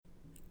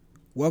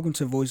Welcome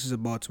to Voices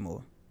of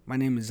Baltimore. My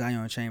name is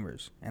Zion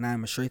Chambers, and I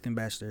am a Strength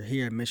Ambassador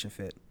here at Mission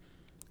Fit.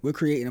 We're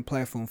creating a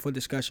platform for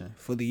discussion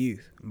for the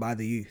youth, by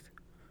the youth,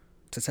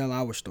 to tell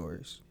our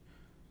stories.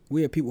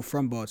 We are people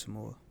from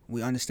Baltimore.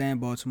 We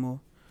understand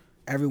Baltimore.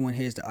 Everyone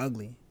hears the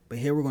ugly, but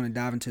here we're going to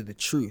dive into the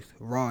truth,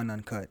 raw and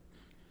uncut,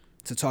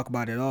 to talk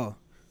about it all.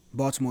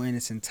 Baltimore in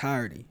its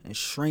entirety, and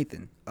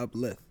strengthen,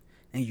 uplift,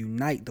 and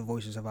unite the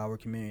voices of our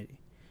community.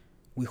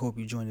 We hope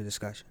you join the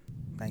discussion.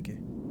 Thank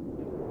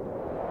you.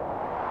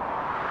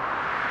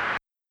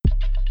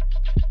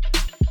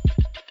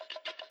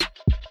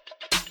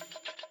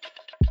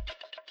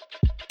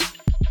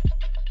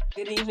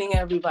 Good evening,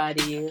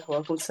 everybody.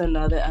 Welcome to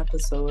another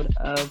episode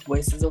of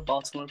Voices of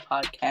Baltimore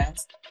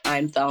podcast.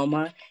 I'm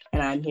Thelma,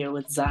 and I'm here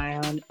with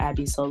Zion,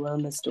 Abisola,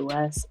 Mr.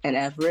 Wes, and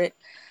Everett.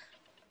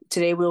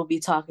 Today, we'll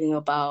be talking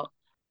about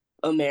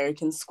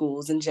American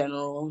schools in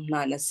general,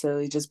 not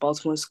necessarily just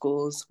Baltimore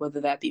schools,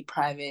 whether that be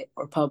private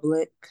or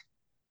public.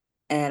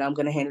 And I'm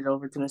going to hand it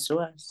over to Mr.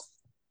 Wes.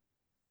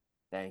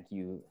 Thank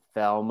you,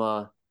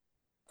 Thelma,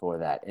 for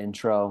that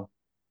intro.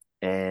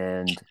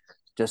 And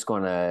just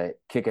going to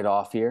kick it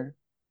off here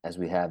as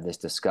we have this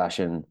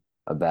discussion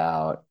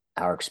about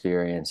our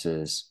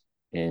experiences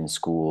in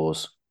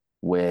schools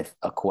with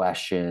a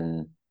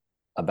question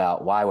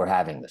about why we're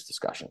having this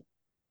discussion.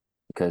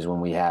 Because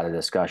when we had a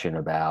discussion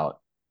about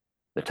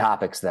the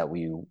topics that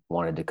we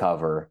wanted to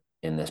cover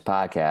in this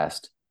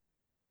podcast,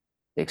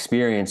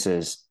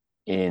 experiences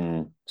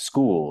in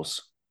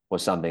schools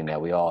was something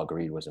that we all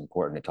agreed was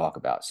important to talk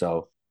about.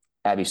 So,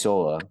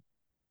 Abisola,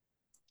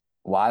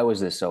 why was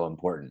this so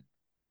important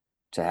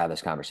to have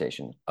this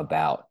conversation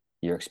about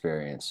your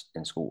experience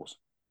in schools?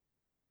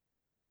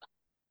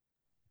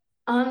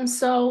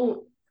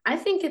 So I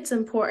think it's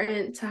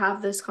important to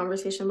have this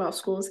conversation about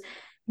schools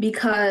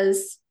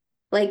because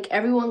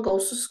everyone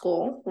goes to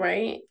school,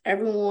 right?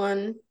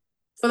 Everyone,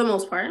 for the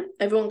most part,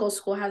 everyone goes to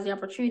school, has the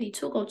opportunity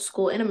to go to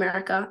school in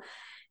America,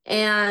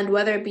 and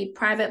whether it be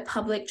private,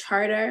 public,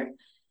 charter.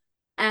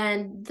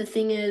 And the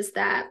thing is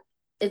that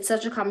it's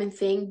such a common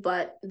thing,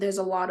 but there's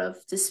a lot of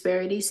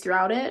disparities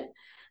throughout it.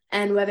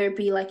 And whether it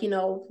be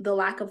the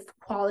lack of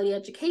quality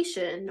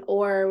education,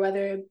 or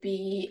whether it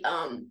be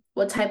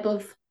what type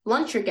of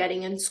lunch you're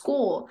getting in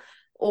school,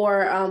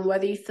 or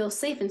whether you feel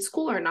safe in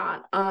school or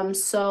not.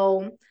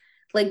 So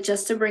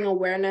just to bring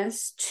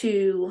awareness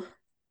to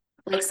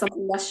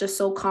something that's just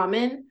so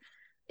common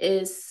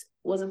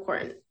was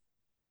important.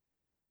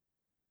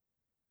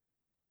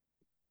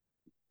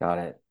 Got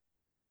it.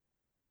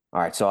 All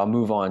right, so I'll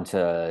move on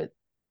to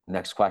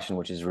next question,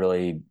 which is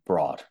really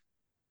broad,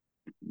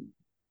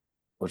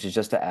 which is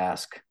just to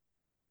ask,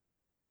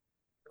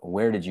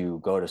 where did you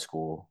go to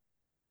school?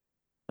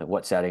 Like,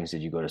 what settings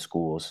did you go to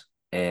schools,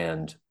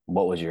 and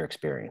what was your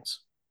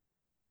experience?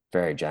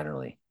 Very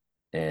generally.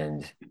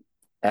 And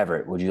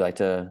Everett, would you like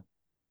to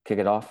kick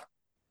it off?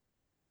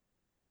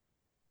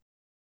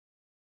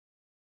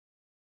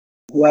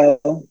 Well,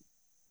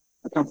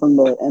 I come from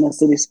the inner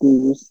city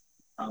schools,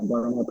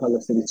 Baltimore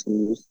public city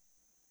schools,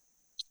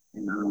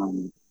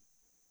 and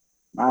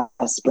my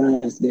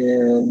experience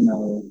there,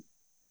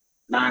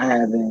 not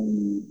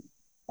having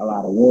a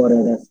lot of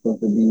water that's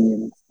supposed to be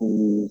in the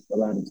schools a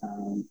lot of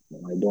times,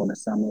 like during the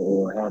summer,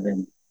 or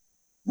having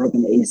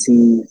broken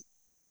ACs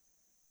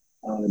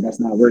that's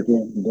not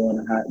working during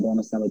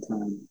the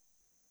summertime.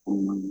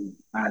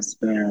 I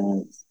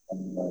experienced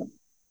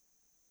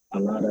a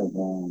lot of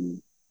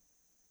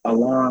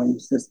alarm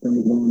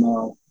systems going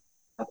off,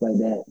 stuff like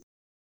that.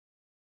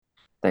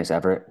 Thanks,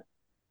 Everett.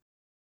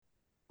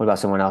 What about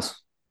someone else?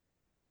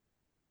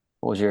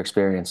 What was your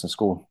experience in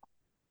school?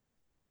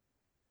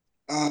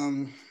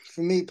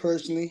 For me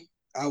personally,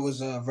 I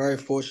was very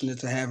fortunate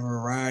to have a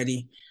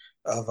variety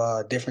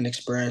of different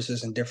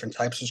experiences and different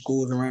types of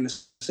schools around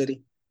the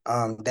city.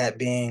 That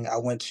being, I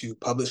went to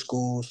public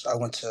schools, I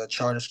went to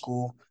charter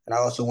school, and I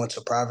also went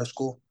to private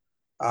school.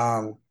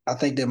 I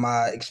think that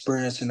my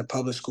experience in the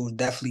public school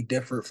definitely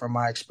differed from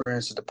my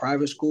experience at the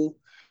private school,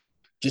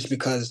 just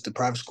because the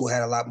private school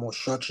had a lot more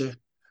structure.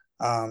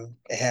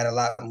 It had a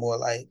lot more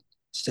like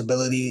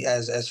stability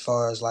as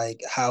far as like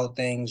how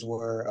things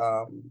were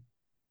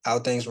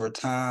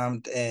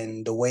timed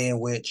and the way in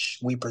which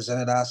we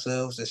presented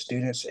ourselves as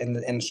students in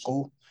the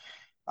school.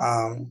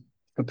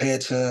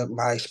 Compared to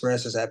my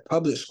experiences at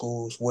public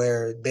schools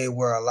where they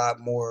were a lot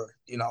more,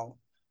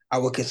 I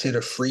would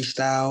consider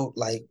freestyle.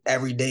 Like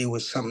every day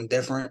was something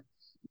different.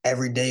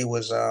 Every day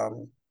was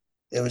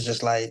it was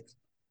just like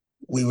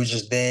we were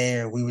just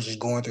there and we were just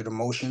going through the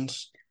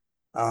motions.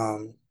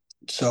 Um,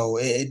 so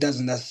it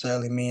doesn't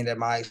necessarily mean that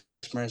my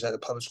experience at the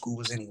public school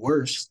was any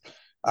worse.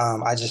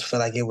 I just feel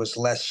like it was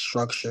less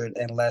structured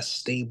and less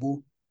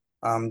stable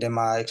than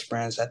my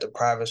experience at the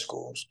private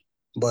schools.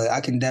 But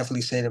I can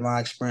definitely say that my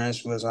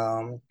experience was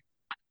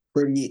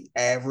pretty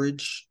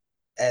average,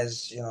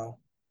 as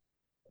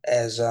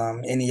as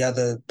any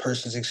other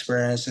person's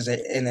experiences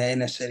in the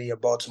inner city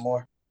of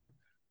Baltimore.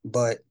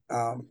 But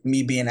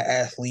me being an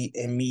athlete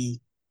and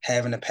me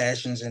having the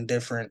passions in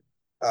different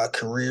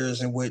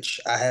careers in which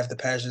I have the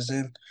passions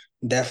in,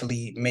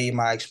 definitely made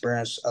my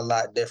experience a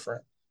lot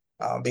different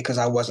because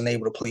I wasn't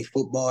able to play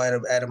football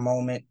at a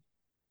moment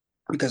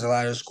because a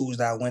lot of the schools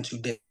that I went to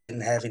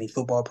didn't have any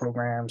football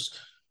programs.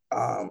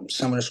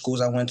 Some of the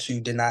schools I went to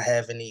did not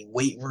have any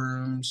weight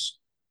rooms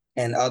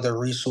and other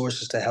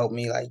resources to help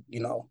me, like,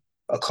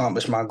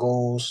 accomplish my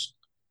goals.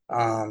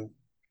 Um,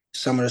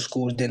 some of the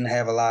schools didn't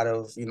have a lot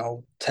of,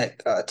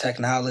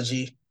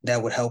 technology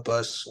that would help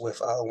us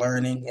with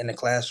learning in the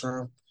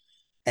classroom.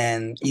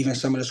 And even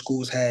some of the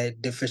schools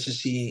had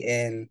deficiency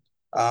in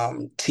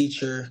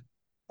teacher,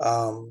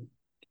 um,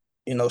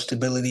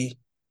 stability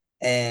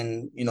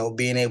and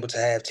being able to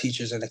have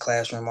teachers in the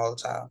classroom all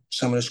the time.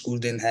 Some of the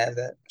schools didn't have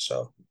that,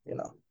 so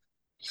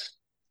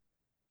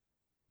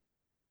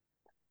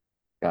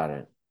Got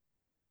it.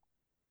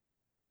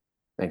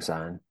 Thanks,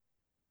 Zion.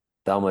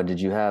 Thelma,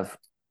 did you have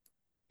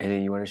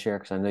anything you want to share?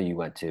 Because I know you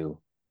went to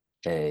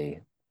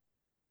a,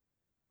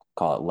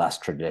 call it, less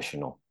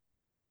traditional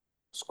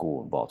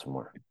school in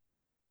Baltimore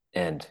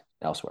and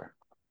elsewhere.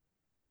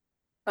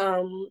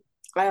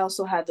 I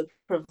also had the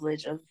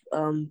privilege of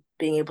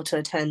being able to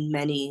attend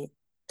many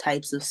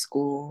types of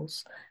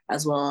schools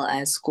as well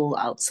as school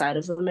outside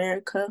of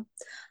America.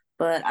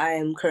 But I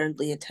am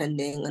currently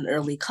attending an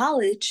early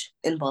college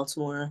in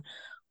Baltimore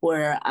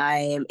where I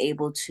am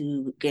able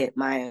to get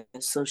my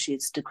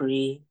associate's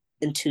degree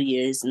in 2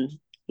 years and,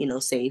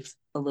 save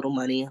a little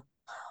money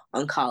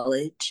on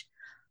college.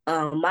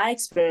 My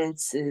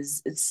experience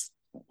is it's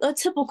a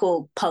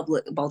typical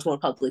public Baltimore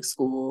public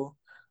school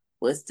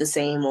with the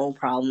same old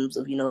problems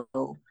of,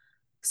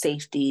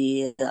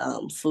 safety,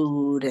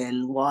 food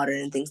and water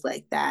and things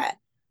like that.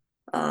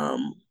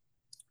 Um,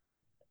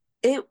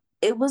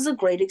 it was a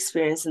great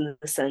experience in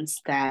the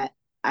sense that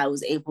I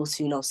was able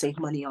to, save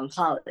money on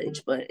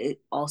college, but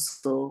it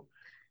also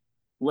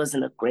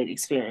wasn't a great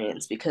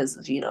experience because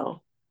of,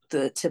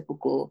 the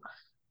typical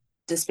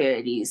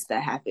disparities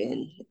that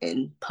happen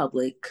in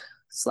public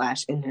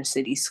slash inner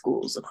city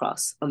schools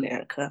across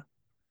America.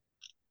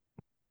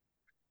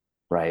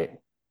 Right.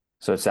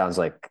 So it sounds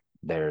like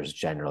there's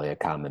generally a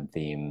common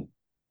theme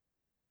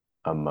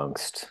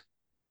amongst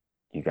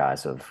you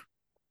guys of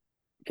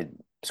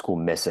school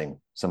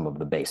missing some of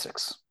the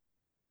basics.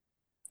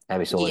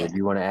 Abisola, Yeah. did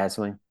you want to add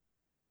something?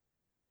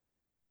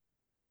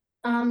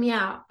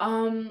 Yeah.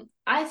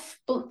 I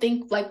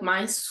think like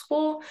my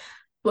school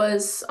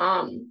was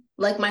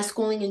like my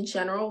schooling in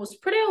general was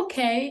pretty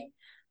okay.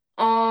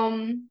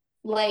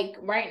 Like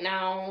right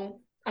now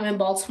I'm in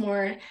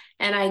Baltimore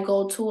and I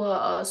go to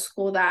a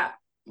school that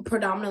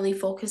predominantly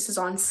focuses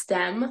on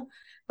STEM.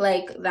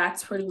 Like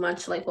that's pretty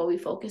much like what we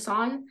focus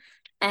on.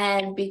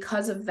 And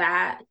because of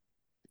that,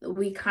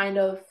 we kind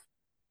of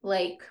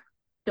like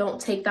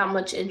don't take that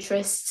much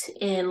interest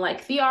in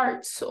like the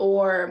arts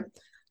or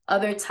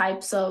other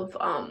types of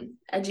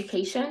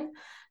education.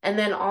 And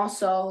then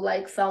also,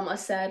 like Thelma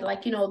said,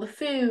 like, the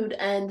food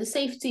and the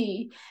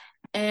safety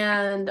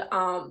and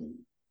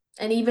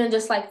even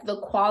just like the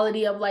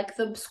quality of like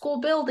the school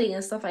building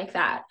and stuff like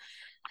that.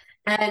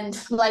 And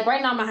like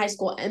right now I'm in high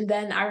school. And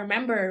then I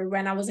remember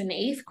when I was in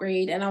eighth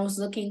grade and I was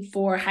looking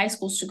for high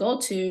schools to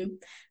go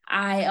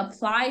I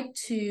applied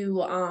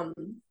to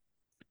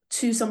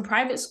some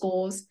private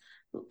schools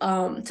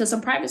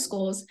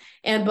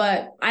and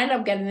but I ended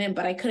up getting in,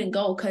 but I couldn't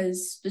go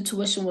because the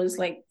tuition was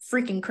like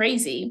freaking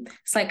crazy.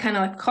 It's like kind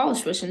of like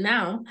college tuition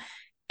now.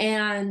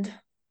 And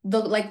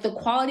the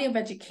quality of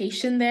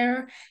education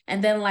there,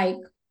 and then like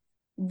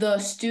the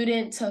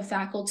student to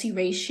faculty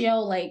ratio,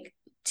 like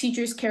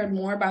teachers cared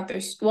more about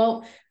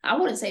well, I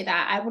wouldn't say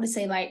that. I would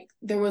say like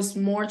there was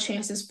more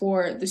chances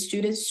for the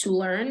students to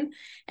learn,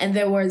 and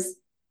there was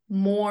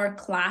more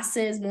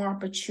classes, more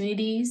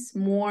opportunities,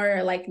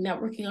 more like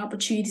networking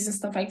opportunities and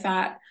stuff like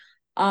that.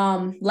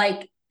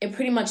 Like it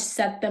pretty much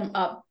set them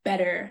up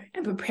better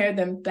and prepared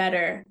them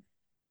better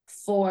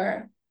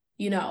for,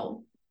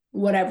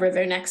 whatever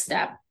their next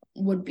step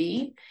would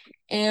be.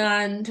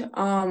 And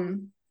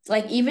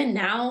like even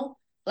now,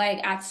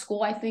 like at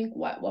school, I think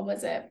what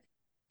was it?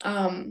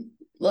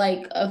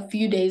 Like a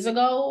few days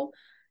ago,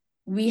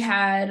 we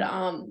had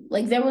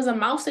like there was a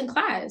mouse in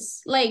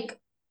class. Like,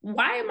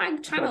 why am I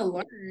trying to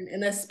learn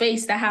in a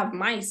space that have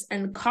mice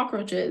and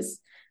cockroaches?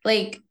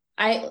 Like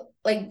I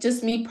like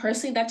just me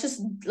personally, that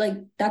just like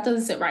that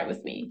doesn't sit right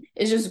with me.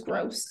 It's just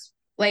gross.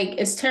 Like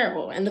it's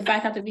terrible. And the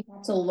fact that we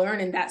have to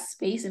learn in that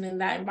space and in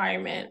that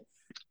environment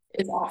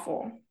is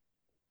awful.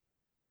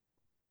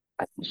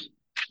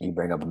 You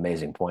bring up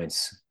amazing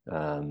points.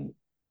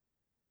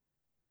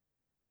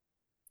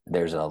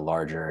 There's a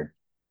larger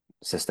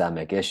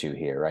systemic issue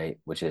here, right?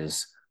 Which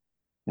is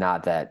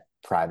not that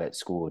private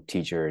school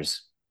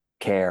teachers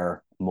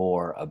care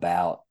more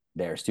about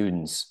their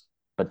students,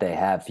 but they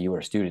have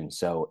fewer students.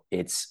 So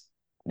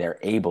they're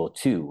able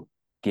to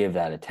give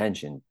that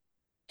attention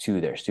to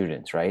their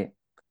students, right?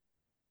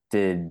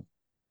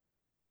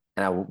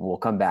 We'll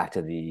come back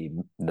to the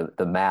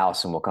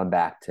mouse and we'll come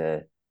back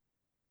to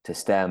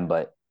STEM,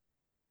 but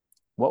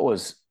what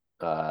was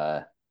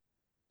other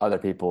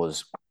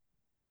people's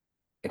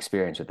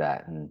experience with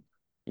that and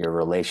your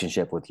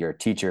relationship with your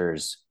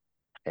teachers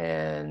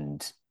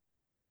and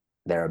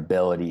their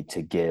ability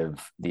to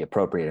give the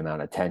appropriate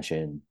amount of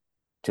attention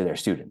to their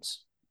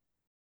students?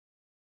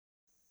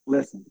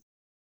 Listen,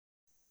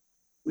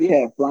 we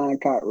had flying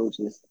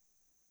cockroaches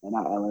in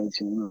our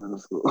elementary middle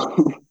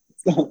school.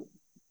 So,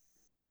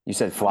 You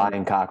said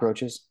flying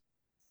cockroaches?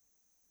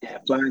 yeah,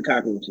 flying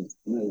cockroaches.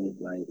 You know,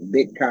 like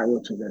big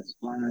cockroaches that's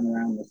flying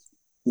around the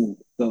school.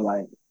 So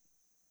like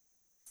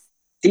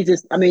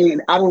teachers, I mean,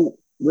 I don't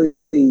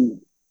really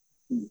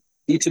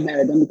be too mad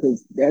at them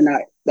because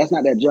that's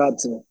not their job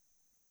to,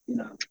 you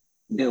know,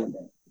 deal with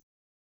that.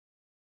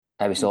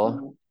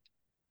 Abisola?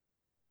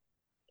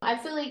 I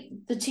feel like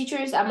the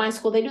teachers at my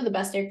school, they do the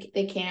best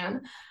they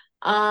can.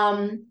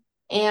 Um,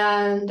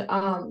 and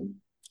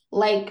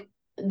like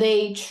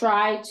they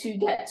try to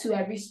get to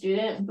every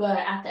student, but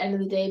at the end of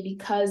the day,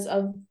 because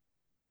of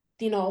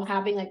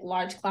having like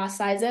large class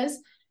sizes,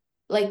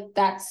 like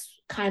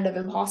that's kind of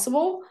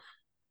impossible.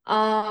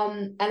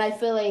 And I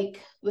feel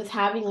like with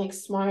having like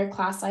smaller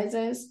class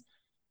sizes,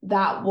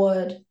 that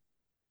would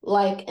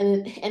like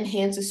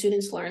enhance a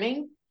student's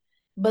learning.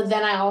 But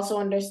then I also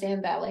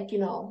understand that like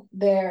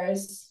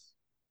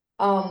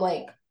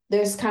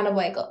there's kind of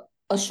like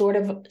a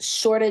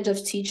shortage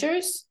of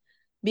teachers,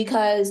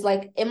 because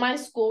like in my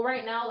school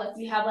right now, like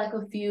we have like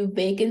a few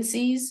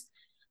vacancies.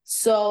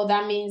 So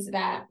that means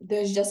that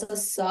there's just a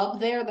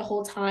sub there the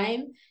whole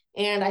time.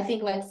 And I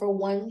think like for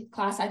one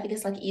class, I think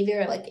it's like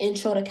either like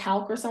intro to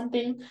calc or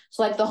something.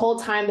 So like the whole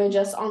time they're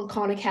just on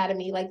Khan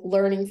Academy, like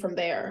learning from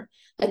there.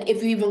 Like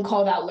if you even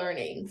call that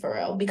learning for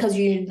real, because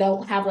you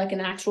don't have like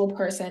an actual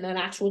person, an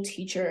actual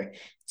teacher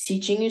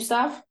teaching you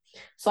stuff.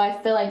 So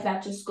I feel like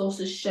that just goes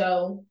to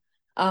show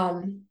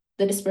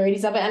the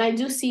disparities of it. And I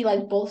do see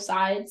like both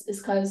sides, is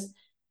because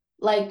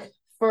like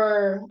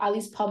for at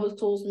least public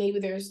schools, maybe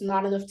there's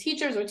not enough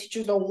teachers, or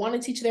teachers don't want to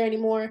teach there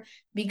anymore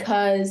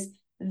because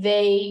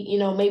they,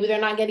 maybe they're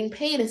not getting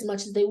paid as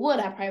much as they would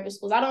at private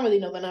schools. I don't really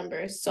know the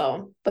numbers.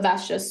 So, but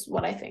that's just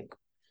what I think.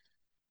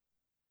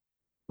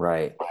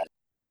 Right.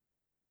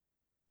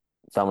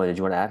 Thelma, did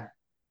you want to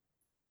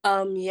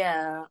add?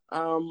 Yeah.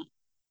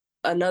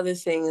 Another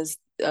thing is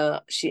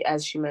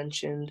as she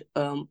mentioned,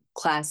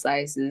 class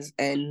sizes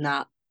and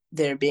not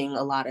there being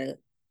a lot of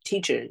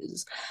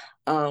teachers.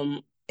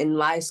 In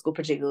my school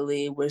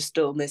particularly, we're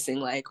still missing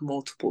like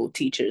multiple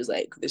teachers.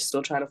 Like they're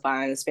still trying to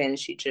find a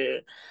Spanish teacher,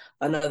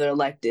 another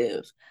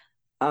elective,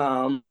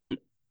 to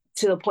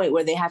the point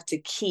where they have to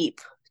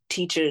keep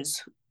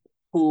teachers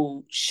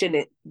who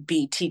shouldn't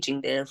be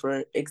teaching there.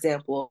 For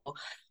example,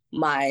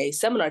 my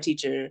seminar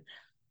teacher,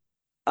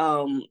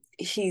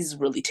 he's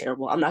really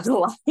terrible. I'm not gonna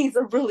lie. He's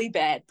a really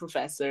bad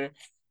professor,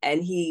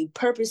 and he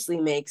purposely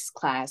makes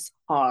class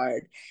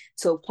hard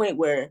to a point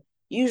where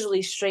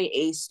usually straight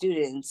A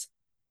students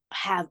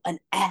have an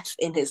F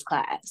in his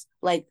class.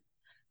 Like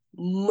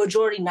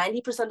majority,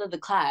 90% of the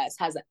class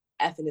has an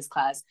F in his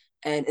class.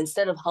 And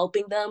instead of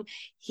helping them,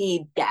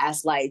 he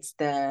gaslights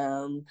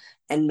them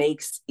and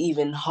makes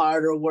even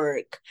harder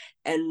work.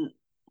 And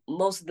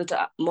most of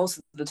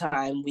the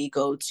time we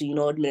go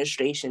to,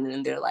 administration,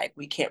 and they're like,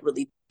 we can't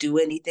really do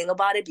anything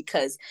about it,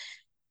 because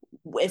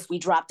if we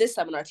drop this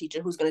seminar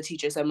teacher, who's going to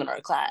teach your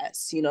seminar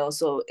class?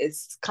 So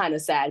it's kind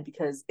of sad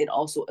because it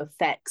also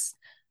affects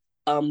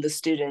the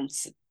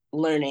students'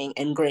 learning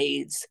and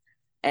grades.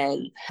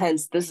 And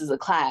hence, this is a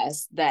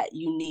class that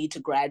you need to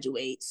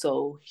graduate.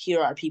 So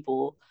here are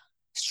people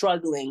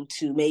struggling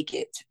to make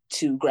it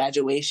to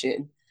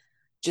graduation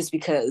just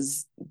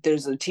because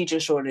there's a teacher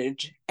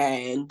shortage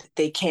and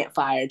they can't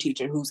fire a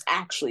teacher who's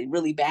actually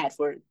really bad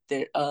for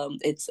their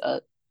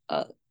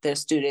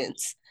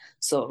students.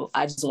 So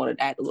I just wanted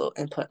to add a little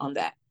input on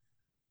that.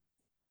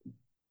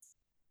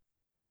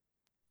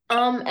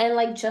 And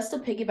like just to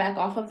piggyback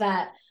off of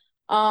that,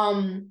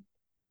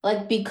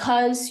 like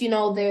because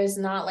there's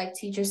not like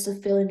teachers to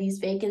fill in these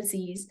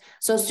vacancies,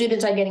 so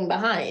students are getting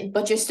behind,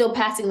 but you're still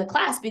passing the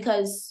class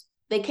because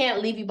they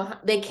can't leave you behind.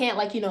 They can't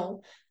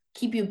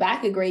keep you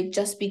back a grade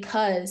just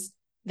because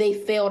they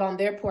failed on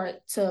their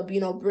part to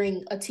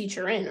bring a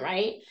teacher in,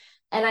 right?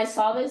 And I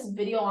saw this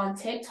video on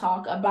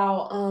TikTok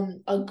about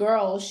a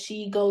girl.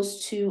 She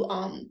goes to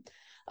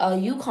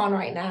UConn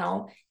right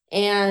now,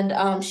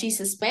 and she's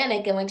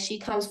Hispanic, and like she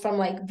comes from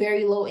like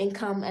very low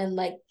income and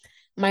like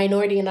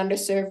minority and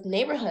underserved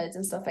neighborhoods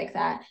and stuff like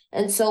that.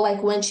 And so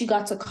like when she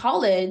got to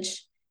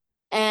college,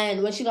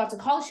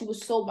 she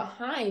was so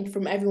behind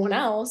from everyone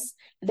else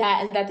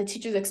that the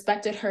teachers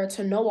expected her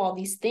to know all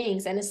these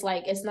things. And it's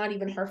like, it's not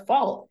even her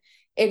fault.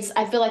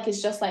 I feel like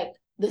it's just like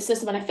the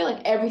system. And I feel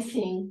like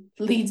everything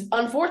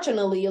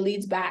unfortunately, it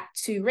leads back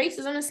to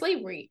racism and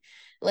slavery.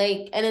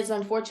 Like, and it's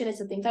unfortunate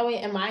to think that way.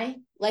 And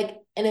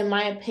in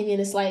my opinion,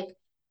 it's like,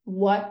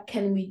 what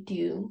can we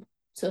do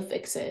to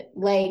fix it?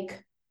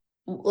 Like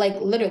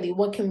literally,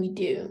 what can we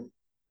do?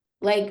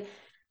 Like,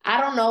 I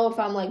don't know if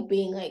I'm like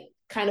being like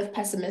kind of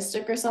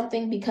pessimistic or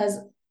something, because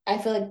I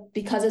feel like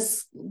because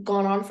it's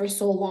gone on for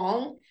so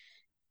long,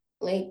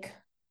 like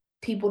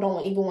people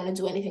don't even want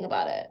to do anything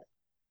about it,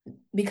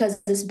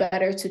 because it's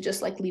better to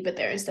just like leave it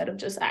there instead of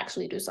just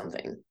actually do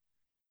something.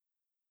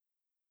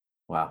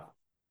 Wow.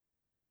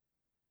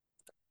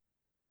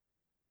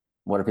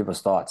 What are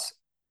people's thoughts?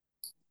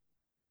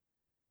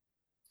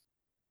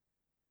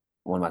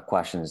 One of my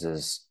questions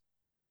is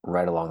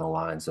right along the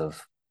lines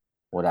of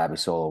what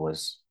Abisola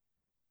was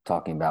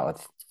talking about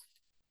with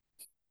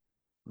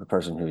the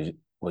person who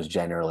was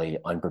generally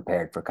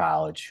unprepared for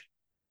college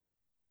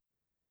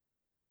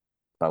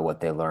by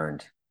what they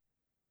learned.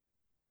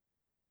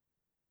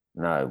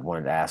 And I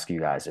wanted to ask you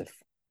guys if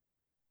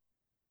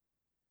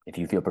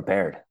you feel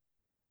prepared.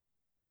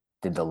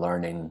 Did the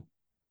learning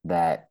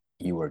that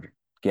you were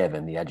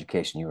given, the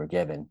education you were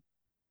given,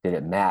 did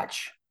it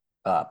match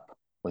up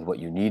with what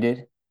you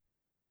needed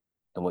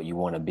and what you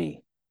want to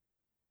be?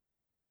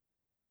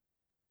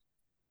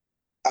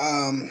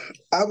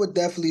 I would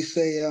definitely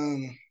say,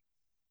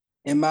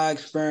 in my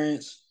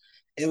experience,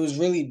 it was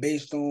really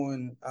based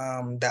on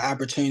the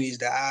opportunities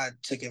that I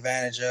took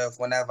advantage of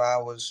whenever I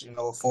was,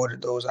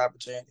 afforded those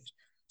opportunities.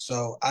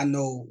 So I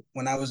know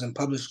when I was in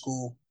public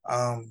school,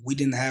 we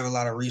didn't have a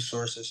lot of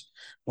resources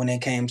when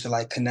it came to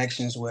like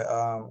connections with,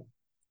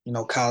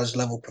 college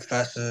level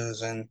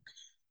professors and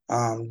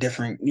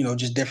different,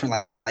 just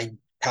different like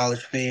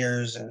college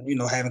fairs and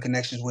having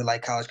connections with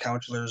like college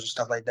counselors and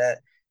stuff like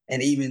that,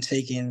 and even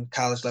taking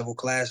college level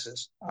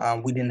classes.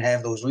 We didn't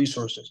have those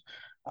resources,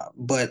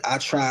 but I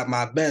tried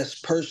my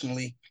best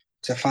personally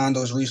to find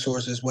those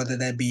resources, whether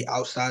that be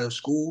outside of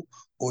school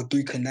or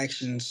through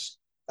connections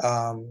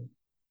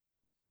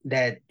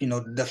that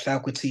the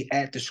faculty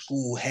at the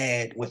school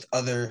had with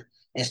other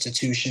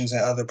institutions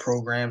and other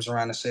programs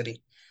around the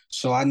city.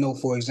 So I know,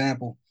 for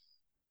example,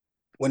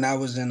 when I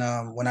was in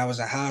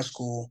high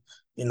school,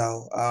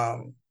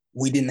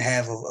 we didn't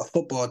have a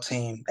football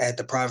team at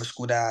the private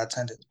school that I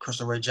attended,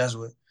 Crystal Ray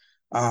Jesuit.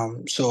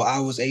 So I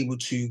was able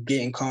to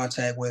get in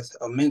contact with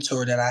a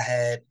mentor that I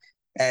had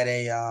at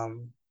a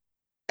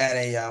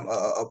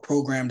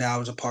program that I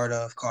was a part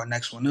of called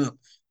Next One Up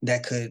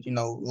that could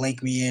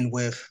link me in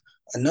with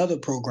another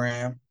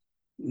program,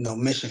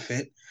 Mission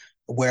Fit,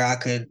 where I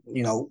could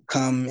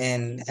come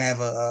and have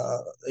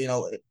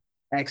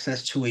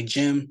access to a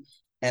gym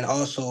and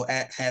also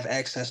have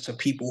access to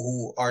people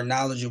who are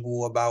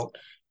knowledgeable about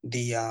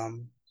the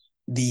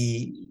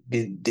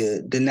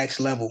the next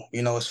level,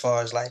 as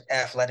far as like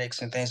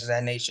athletics and things of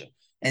that nature,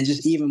 and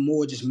just even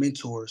more just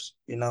mentors,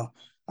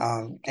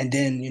 and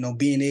then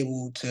being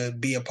able to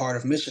be a part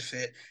of Mission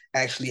Fit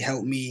actually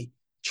helped me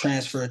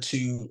transfer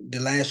to the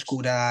last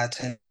school that I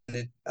attended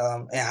in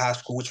high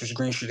school, which was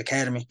Green Street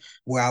Academy,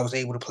 where I was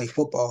able to play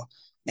football.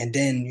 And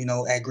then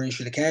at Green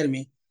Street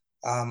Academy,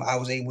 I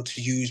was able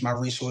to use my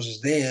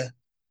resources there,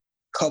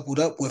 coupled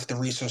up with the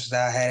resources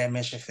that I had at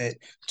Mission Fit,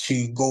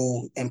 to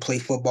go and play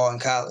football in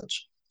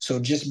college. So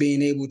just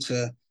being able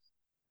to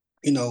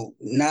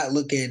not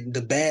look at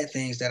the bad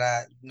things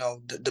that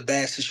the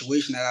bad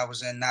situation that I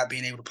was in, not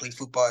being able to play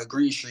football at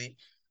Green Street,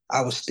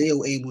 I was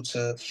still able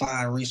to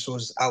find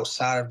resources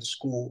outside of the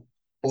school,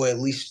 or at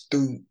least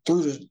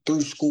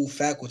through school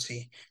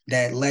faculty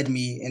that led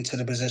me into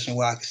the position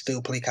where I could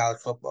still play college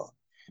football.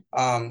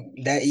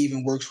 That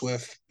even works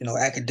with,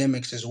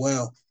 academics as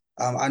well.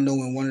 I know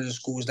in one of the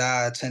schools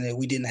that I attended,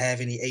 we didn't have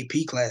any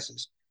AP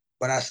classes,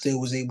 but I still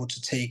was able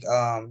to take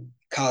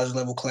college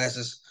level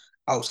classes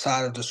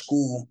outside of the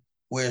school.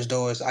 Whereas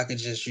though as I could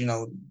just,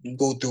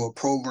 go through a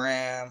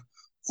program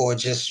or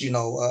just,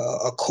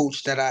 a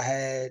coach that I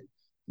had,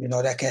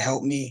 that could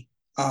help me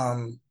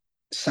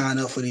sign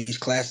up for these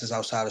classes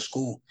outside of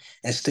school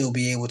and still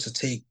be able to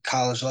take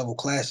college level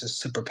classes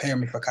to prepare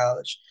me for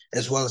college,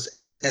 as well as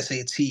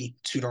SAT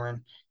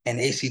tutoring and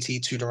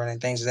ACT tutoring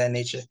and things of that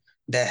nature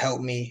that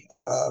helped me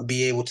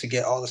be able to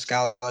get all the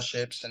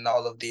scholarships and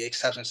all of the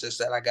acceptances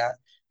that I got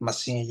my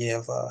senior year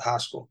of high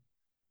school.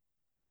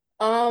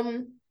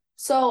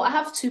 So I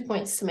have 2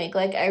 points to make.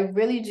 Like I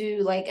really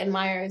do like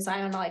admire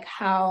Zion, like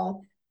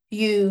how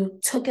you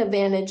took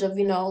advantage of,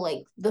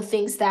 like the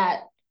things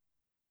that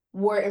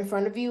were in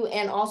front of you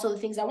and also the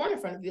things that weren't in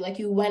front of you. Like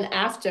you went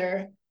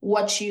after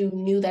what you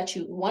knew that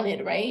you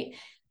wanted, right?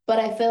 But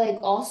I feel like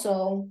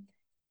also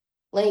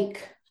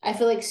like I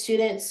feel like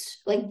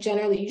students, like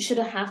generally, you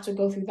shouldn't have to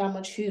go through that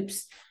much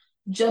hoops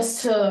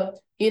just to,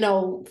 just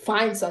to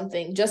find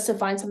something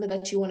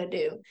that you want to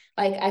do.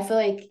 Like I feel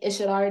like it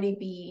should already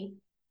be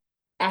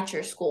at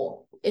your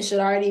school. It should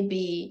already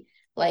be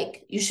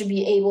like you should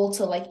be able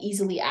to like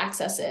easily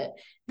access it,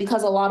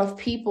 because a lot of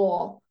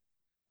people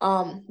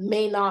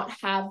may not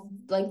have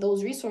like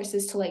those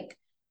resources to like,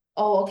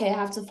 oh, okay, I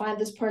have to find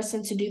this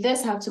person to do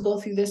this, I have to go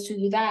through this to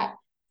do that.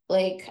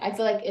 Like I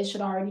feel like it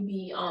should already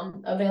be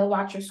available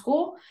at your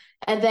school.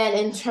 And then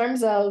in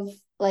terms of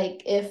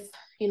like if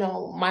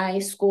my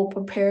school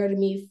prepared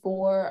me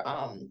for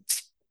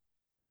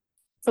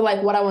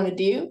like what I want to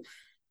do.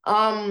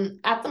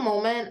 At the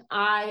moment,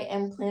 I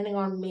am planning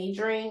on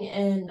majoring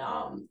in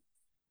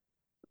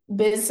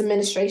business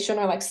administration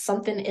or like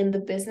something in the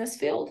business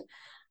field.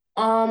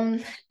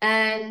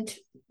 And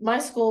my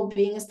school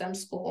being a STEM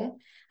school,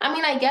 I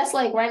mean, I guess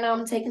like right now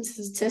I'm taking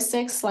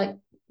statistics, like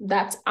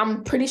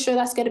I'm pretty sure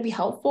that's gonna be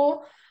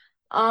helpful.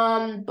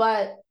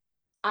 But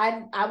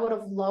I would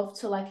have loved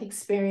to like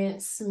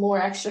experience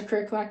more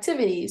extracurricular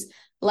activities.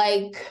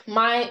 Like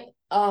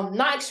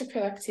not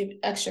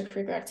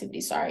extracurricular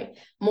activities, sorry,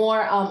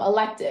 more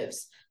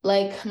electives.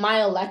 Like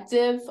my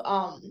elective,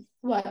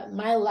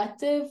 my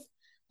elective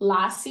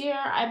last year,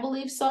 I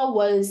believe so,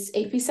 was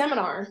AP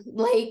seminar,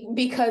 like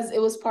because it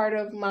was part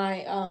of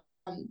my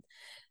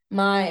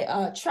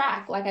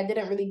track. Like I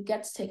didn't really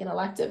get to take an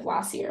elective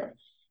last year.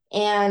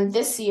 And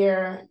this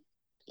year,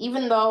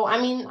 even though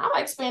I mean I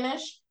like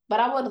Spanish, but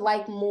I would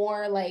like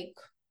more like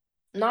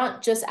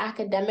not just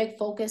academic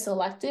focus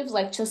electives,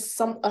 like just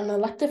an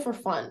elective for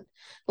fun.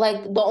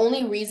 Like the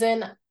only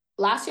reason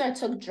last year I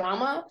took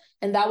drama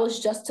and that was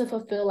just to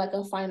fulfill like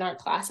a fine art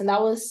class. And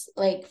that was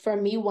like for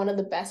me one of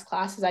the best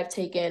classes I've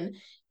taken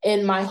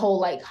in my whole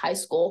like high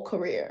school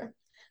career.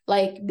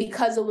 Like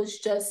because it was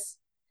just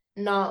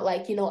not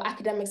like,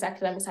 academics.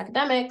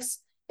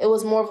 It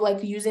was more of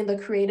like using the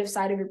creative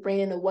side of your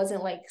brain and it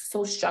wasn't like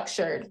so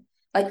structured.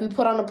 Like we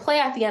put on a play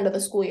at the end of the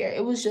school year.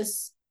 It was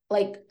just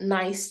like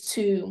nice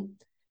to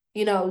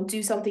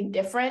do something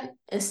different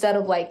instead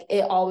of like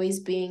it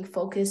always being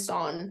focused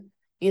on,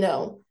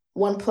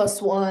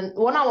 1+1,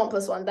 well, not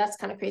 1+1, that's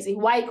kind of crazy.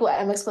 Y equal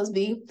mx plus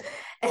b,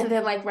 and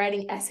then like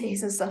writing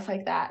essays and stuff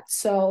like that.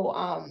 So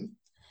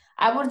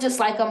I would just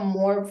like a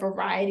more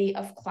variety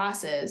of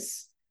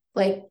classes,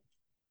 like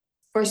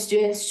for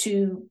students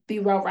to be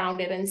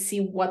well-rounded and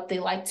see what they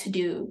like to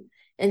do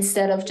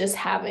instead of just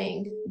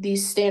having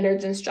these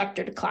standards and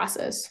structured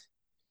classes.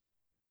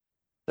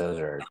 Those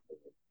are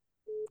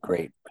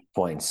great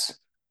points.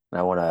 And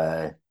I want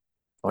to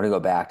go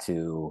back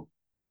to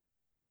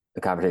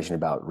the conversation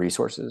about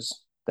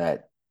resources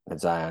that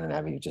Zion and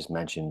Abby just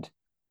mentioned,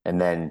 and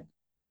then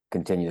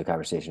continue the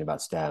conversation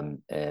about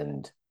STEM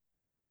and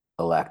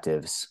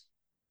electives.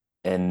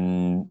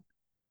 And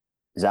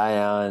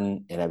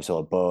Zion and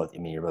Abisola both, I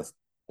mean, you're both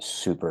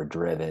super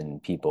driven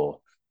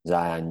people.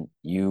 Zion,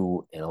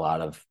 you in a lot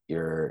of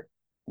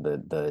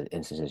the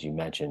instances you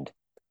mentioned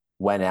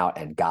went out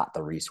and got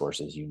the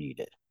resources you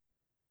needed.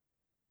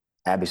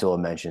 Abisola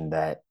mentioned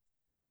that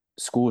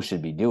schools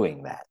should be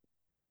doing that.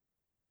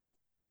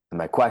 And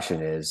my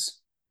question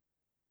is,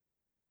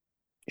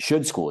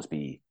 should schools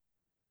be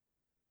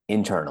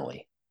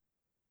internally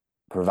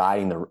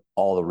providing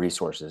all the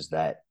resources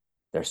that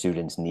their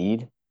students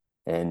need?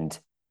 And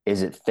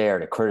is it fair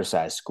to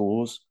criticize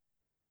schools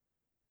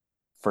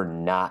for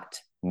not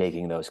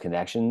making those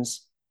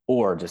connections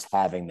or just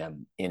having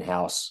them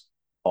in-house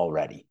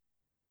already?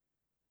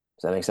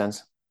 Does that make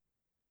sense?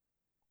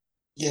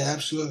 Yeah,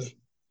 absolutely.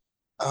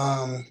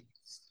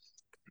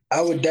 I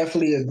would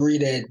definitely agree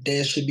that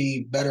there should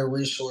be better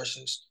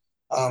resources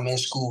in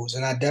schools,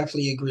 and I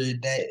definitely agree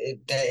that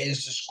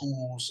is the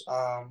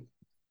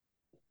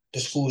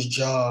school's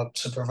job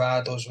to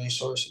provide those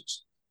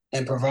resources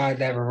and provide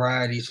that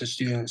variety to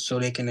students so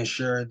they can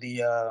ensure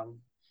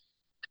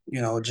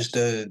just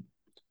the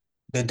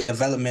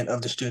development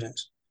of the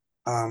students,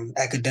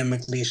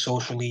 academically,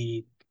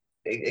 socially,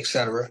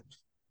 etc.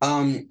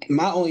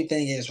 My only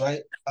thing is,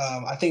 right.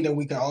 I think that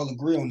we can all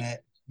agree on that.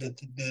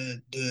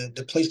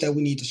 The place that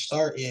we need to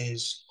start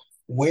is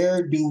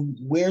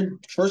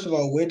first of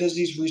all, where does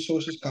these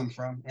resources come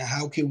from, and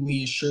how can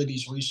we ensure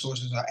these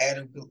resources are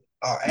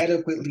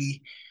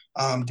adequately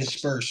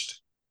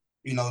dispersed,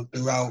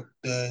 throughout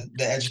the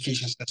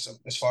education system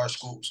as far as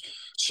schools.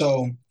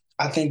 So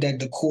I think that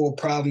the core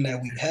problem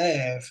that we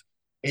have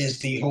is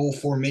the root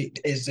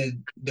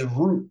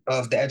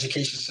of the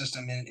education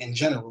system in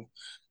general.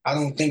 I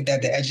don't think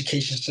that the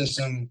education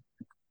system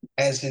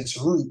as its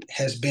root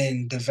has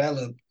been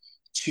developed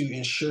to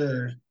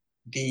ensure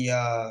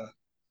I'm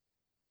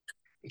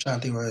trying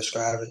to think where to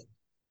describe it,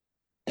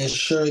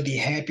 ensure the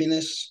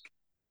happiness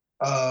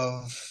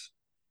of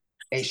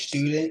a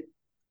student.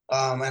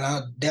 And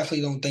I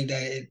definitely don't think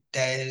that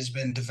has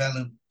been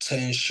developed to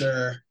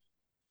ensure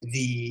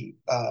the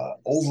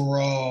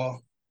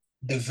overall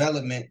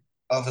development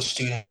of a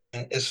student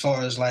as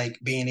far as like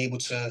being able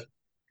to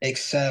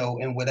excel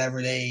in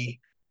whatever they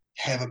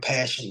have a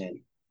passion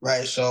in,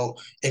 right? So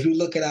if you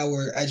look at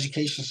our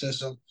education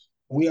system,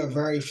 we are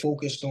very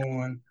focused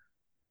on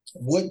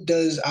what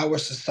does our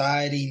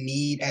society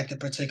need at the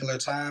particular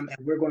time, and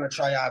we're going to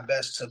try our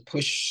best to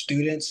push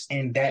students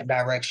in that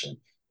direction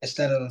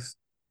instead of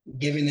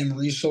giving them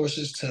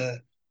resources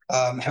to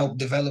help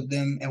develop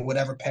them in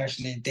whatever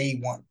passion that they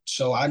want.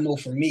 So I know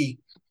for me,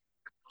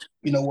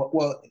 if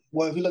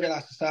you look at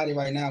our society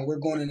right now, we're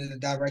going in the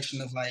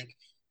direction of like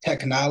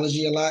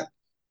technology a lot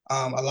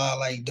of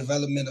like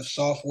development of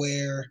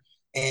software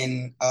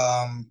and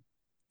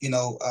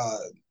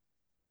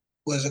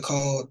what is it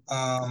called?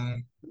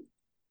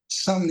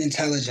 Some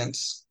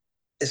intelligence.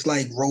 It's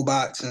like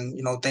robots and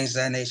things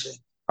of that nature.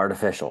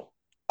 Artificial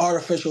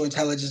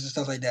intelligence and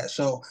stuff like that.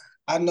 So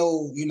I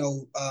know,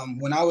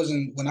 when I was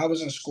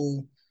in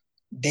school,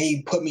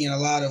 they put me in a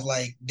lot of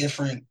like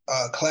different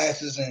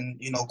classes and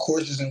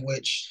courses in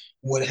which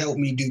would help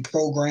me do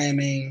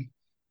programming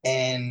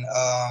and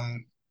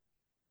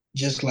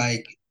just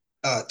like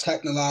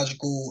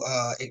technological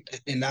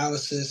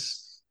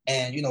analysis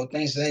and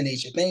things of that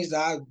nature, things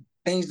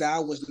that I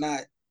was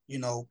not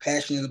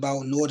passionate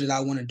about, nor did I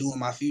want to do in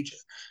my future.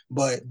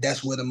 But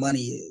that's where the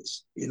money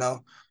is.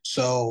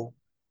 So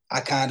I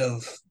kind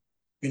of,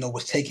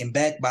 was taken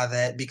back by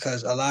that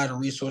because a lot of the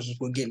resources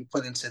were getting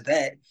put into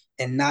that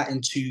and not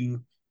into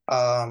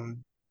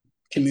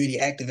community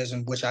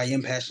activism, which I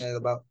am passionate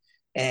about,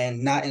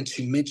 and not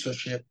into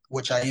mentorship,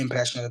 which I am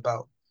passionate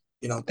about,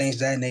 things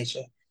of that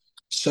nature.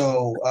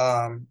 So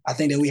I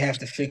think that we have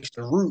to fix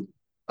the root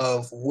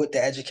of what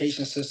the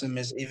education system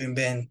has even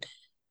been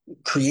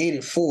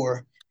created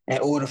for in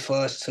order for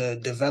us to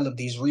develop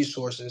these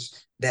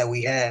resources that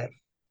we have.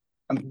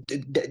 I mean,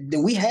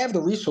 we have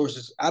the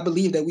resources. I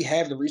believe that we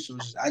have the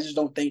resources. I just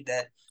don't think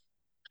that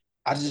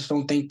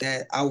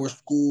our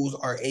schools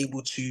are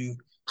able to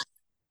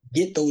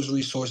get those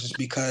resources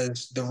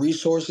because the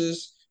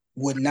resources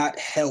would not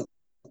help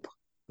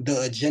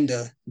the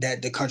agenda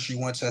that the country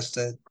wants us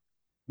to,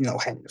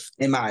 have,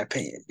 in my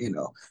opinion.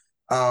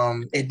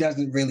 It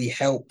doesn't really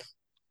help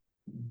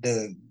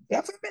the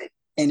government,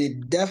 and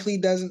it definitely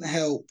doesn't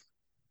help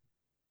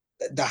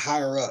the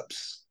higher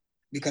ups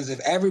because if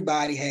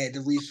everybody had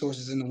the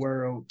resources in the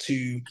world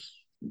to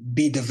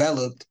be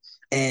developed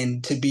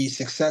and to be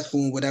successful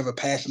in whatever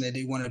passion that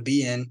they want to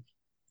be in,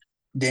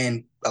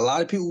 then a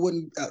lot of people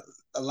wouldn't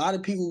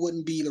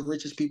be the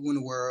richest people in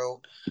the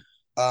world.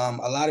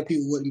 A lot of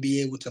people wouldn't be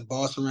able to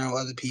boss around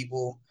other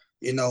people.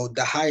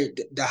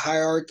 The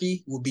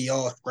hierarchy would be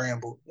all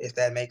scrambled, if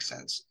that makes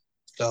sense.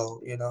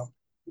 So,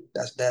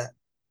 that's that.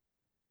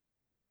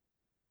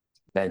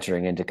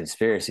 Venturing into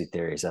conspiracy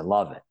theories. I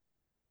love it.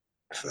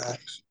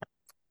 Facts.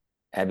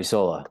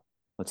 Abisola,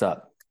 what's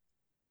up?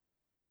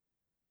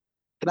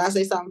 Can I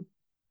say something?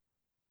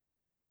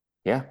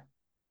 Yeah.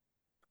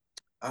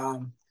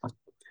 Um,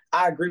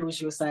 I agree with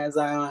you saying,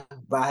 Zion,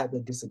 but I have to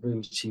disagree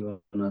with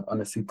you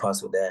on a few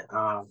parts with that.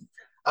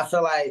 I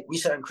feel like we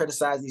shouldn't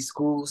criticize these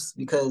schools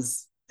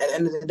because at the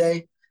end of the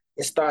day,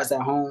 it starts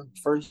at home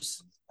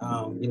first.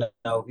 We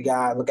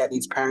gotta look at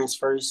these parents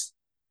first,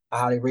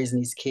 how they raising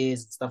these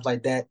kids and stuff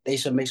like that. They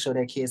should make sure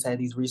their kids have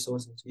these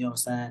resources. You know what I'm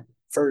saying?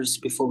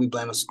 First, before we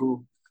blame a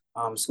school.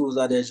 Schools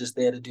out there just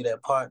there to do their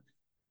part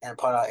and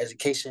part of our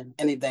education.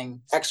 Anything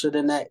extra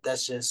than that,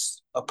 that's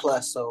just a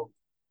plus. So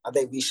I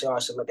think we all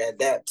should look at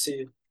that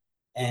too.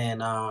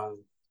 And a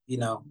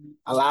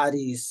lot of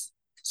these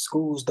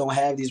schools don't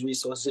have these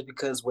resources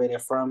because where they're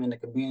from and the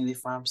community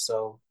from.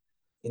 So,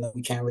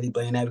 we can't really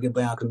blame that. We can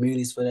blame our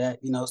communities for that,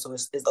 So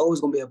it's always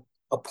gonna be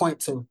a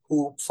point to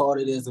who fault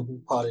it is and who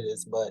part it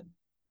is. But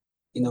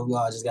we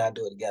all just gotta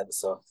do it together.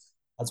 So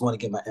I just want to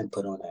get my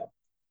input on that.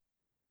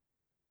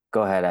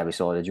 Go ahead,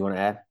 Abisola. Did you want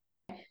to add?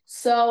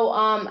 So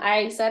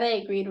I said I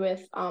agreed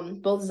with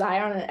both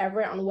Zion and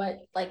Everett on what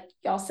like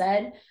y'all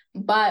said,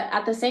 but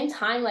at the same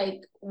time,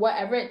 like what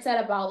Everett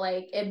said about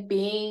like it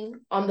being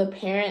on the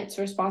parents'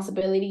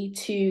 responsibility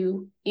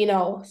to,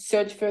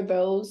 search for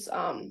those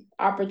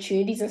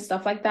opportunities and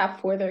stuff like that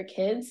for their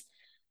kids.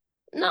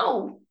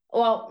 No.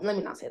 Well, let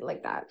me not say it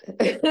like that.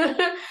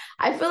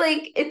 I feel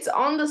like it's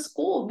on the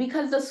school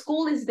because the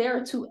school is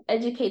there to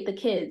educate the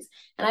kids.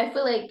 And I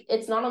feel like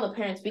it's not on the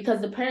parents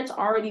because the parents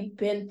already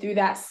been through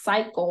that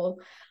cycle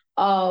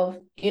of,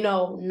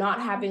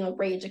 not having a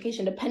great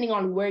education depending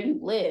on where you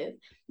live.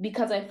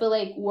 Because I feel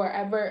like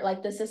wherever,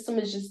 like the system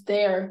is just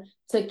there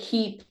to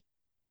keep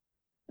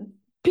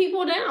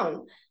people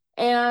down.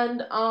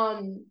 And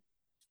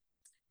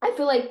I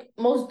feel like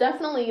most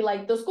definitely,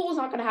 like the school is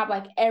not going to have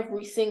like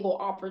every single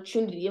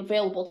opportunity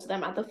available to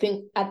them at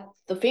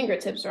the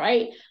fingertips,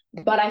 right?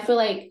 But I feel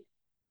like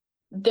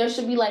there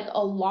should be like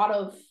a lot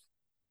of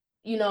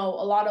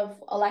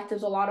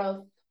electives,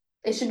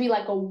 it should be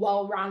like a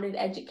well-rounded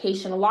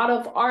education, a lot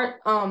of art,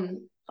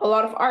 a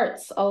lot of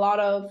arts, a lot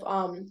of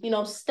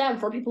STEM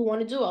for people who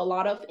want to do it, a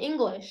lot of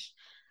English,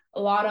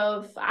 a lot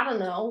of I don't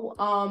know,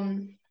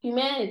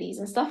 humanities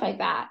and stuff like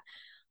that.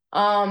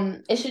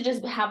 It should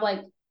just have like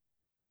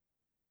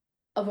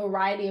a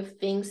variety of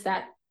things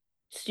that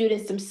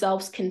students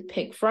themselves can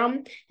pick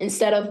from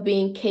instead of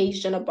being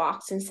caged in a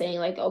box and saying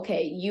like,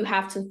 okay, you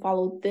have to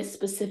follow this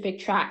specific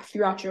track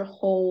throughout your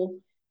whole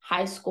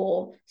high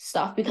school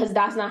stuff, because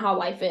that's not how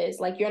life is.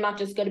 Like, you're not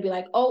just going to be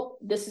like, oh,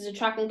 this is a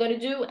track I'm going to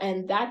do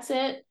and that's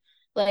it.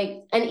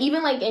 Like, and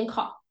even like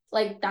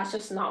like that's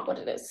just not what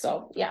it is.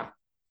 So yeah.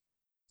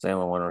 Does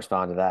anyone want to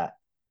respond to that?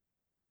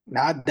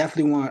 No, I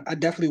definitely want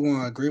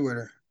to agree with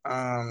her.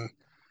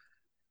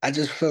 I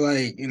just feel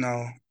like,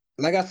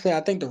 like I said,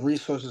 I think the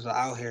resources are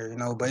out here,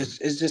 but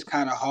it's just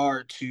kind of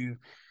hard to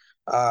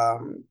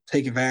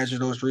take advantage of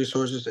those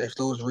resources if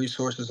those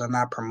resources are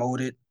not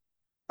promoted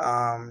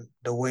the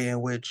way in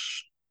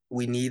which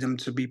we need them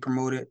to be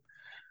promoted.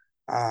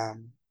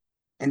 And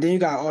then you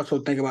got to also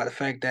think about the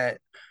fact that,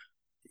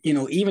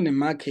 even in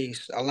my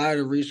case, a lot of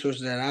the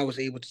resources that I was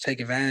able to take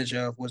advantage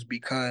of was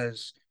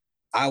because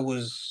I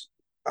was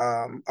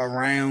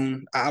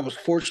I was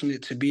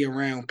fortunate to be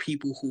around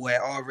people who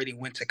had already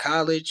went to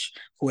college,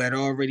 who had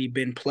already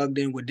been plugged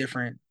in with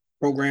different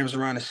programs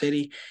around the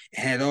city,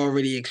 and had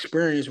already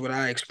experienced what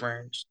I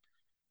experienced.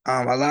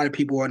 A lot of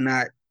people are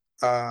not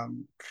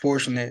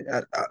fortunate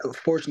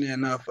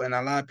enough, and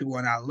a lot of people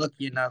are not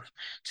lucky enough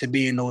to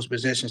be in those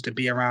positions, to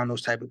be around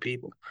those type of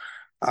people.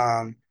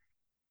 Um,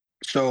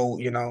 so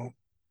you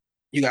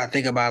got to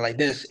think about it like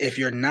this: if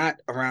you're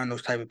not around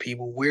those type of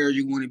people, where are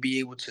you going to be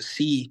able to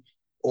see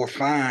or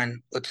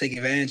find or take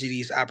advantage of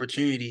these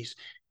opportunities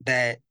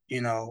that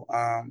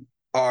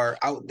are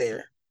out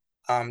there,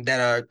 that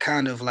are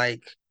kind of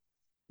like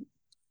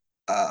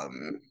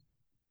um,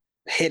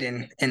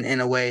 hidden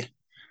in a way?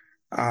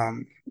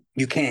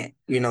 You can't.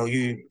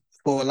 You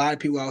for a lot of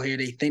people out here,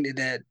 they think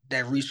that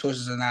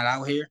resources are not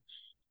out here.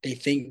 They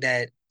think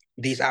that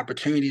these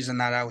opportunities are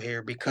not out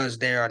here because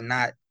they are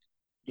not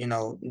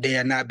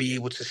be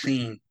able to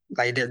seen.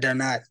 Like they're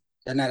not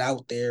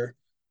out there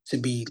to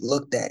be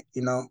looked at.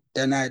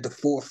 They're not at the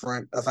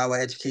forefront of our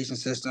education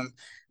system.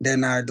 They're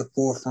not at the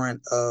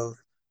forefront of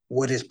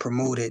what is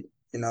promoted.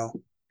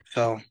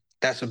 So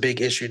that's a big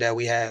issue that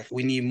we have.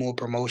 We need more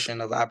promotion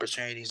of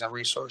opportunities and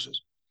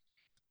resources.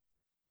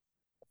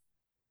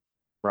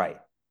 Right.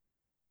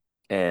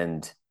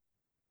 And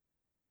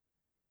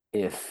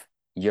if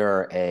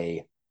you're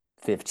a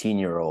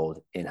 15-year-old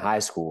in high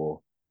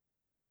school,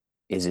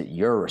 is it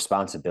your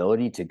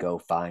responsibility to go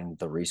find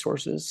the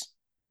resources?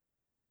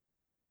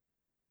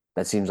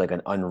 That seems like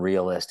an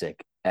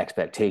unrealistic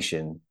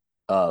expectation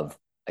of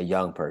a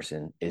young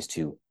person, is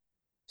to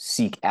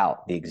seek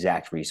out the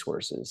exact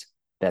resources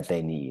that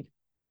they need.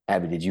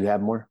 Abby, did you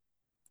have more?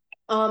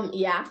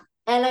 Yeah.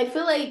 And I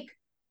feel like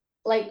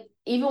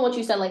even what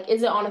you said, like,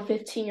 is it on a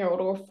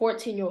 15-year-old or a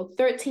 14-year-old,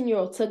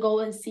 13-year-old to go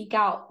and seek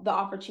out the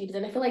opportunities?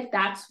 And I feel like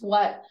that's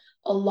what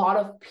a lot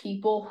of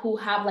people who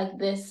have like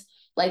this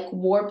like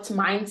warped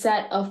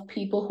mindset of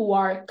people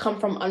who come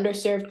from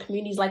underserved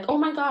communities, like, oh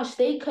my gosh,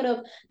 they could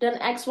have done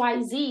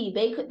XYZ.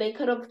 They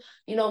could have,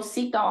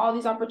 seeked out all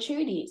these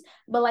opportunities.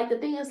 But like the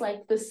thing is,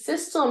 like, the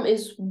system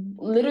is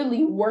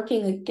literally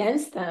working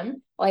against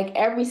them like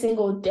every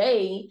single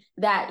day,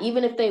 that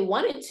even if they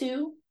wanted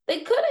to, they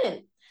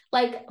couldn't.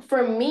 Like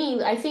for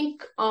me, I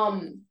think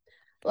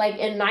like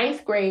in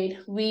ninth grade,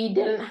 we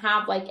didn't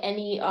have like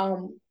any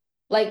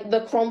like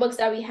the Chromebooks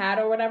that we had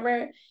or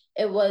whatever,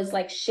 it was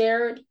like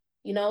shared,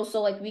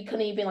 so like we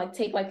couldn't even like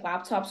take like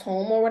laptops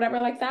home or whatever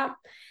like that.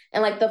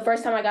 And like the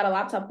first time I got a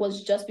laptop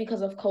was just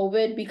because of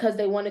COVID, because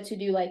they wanted to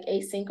do like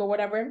async or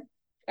whatever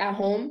at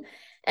home.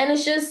 And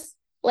it's just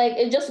like,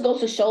 it just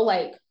goes to show,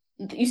 like,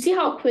 you see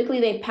how quickly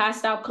they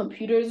passed out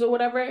computers or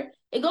whatever.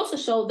 It goes to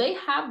show they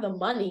have the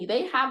money,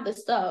 they have the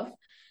stuff.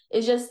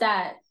 It's just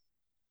that,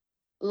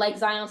 like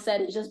Zion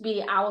said, it's just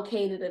being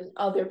allocated in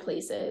other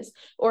places.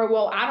 Or,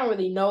 well, I don't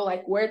really know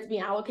like where it's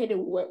being allocated,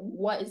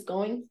 what is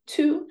going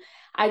to.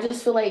 I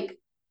just feel like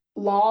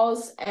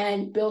laws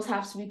and bills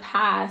have to be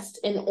passed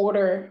in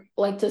order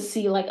like to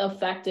see like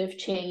effective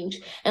change.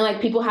 And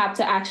like people have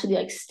to actually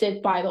like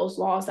stick by those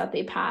laws that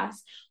they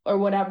pass, or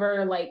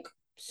whatever like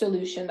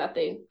solution that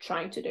they're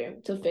trying to do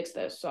to fix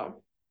this.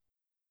 So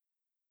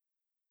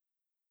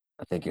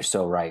I think you're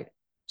so right.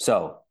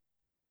 So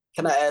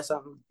Can I add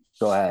something?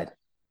 go ahead.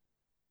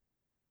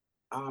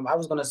 I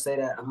was gonna say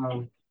that.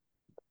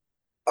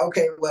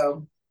 Okay,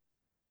 well,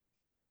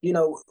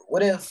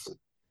 what if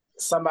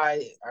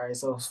somebody? All right,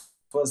 so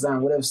for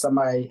example, what if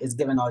somebody is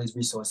given all these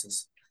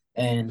resources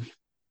and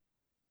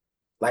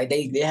like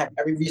they have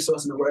every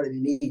resource in the world that they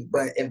need,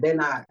 but if they're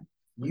not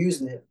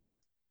using it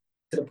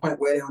to the point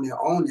where they're on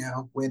their own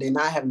now, where they're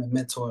not having a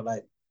mentor,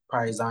 like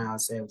probably Zion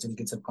said, to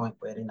get to the point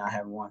where they're not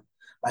having one.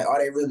 Like, are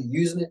they really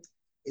using it?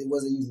 It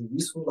wasn't usually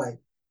useful. Like,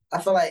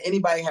 I feel like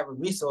anybody have a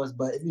resource,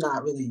 but if you're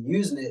not really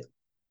using it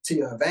to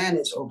your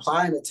advantage or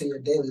applying it to your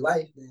daily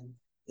life, then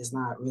it's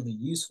not really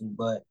useful.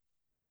 But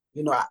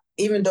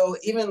even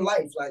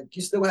life, like,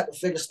 you still have to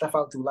figure stuff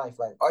out through life.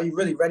 Like, are you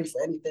really ready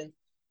for anything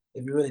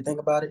if you really think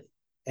about it?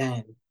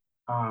 And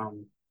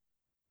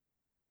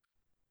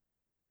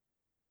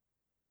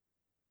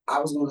I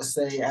was gonna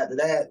say after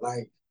that,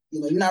 like,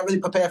 you're not really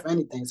prepared for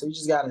anything, so you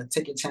just gotta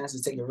take your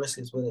chances, take your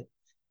risks with it,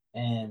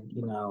 and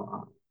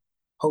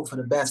hope for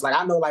the best. Like,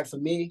 I know, like, for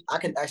me, I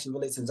can actually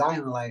relate to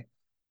Zion. Like,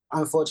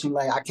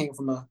 unfortunately, like, I came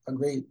from a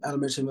great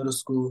elementary middle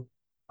school.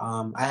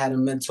 I had a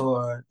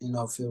mentor,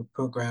 field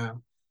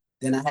program.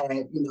 Then I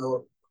had,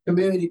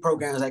 community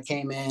programs that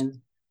came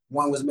in.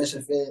 One was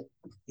Mission Fit,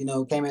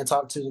 came in and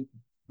talked to a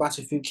bunch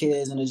of few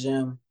kids in the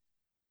gym,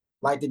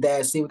 like the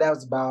dad, see what that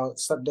was about,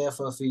 stuck there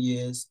for a few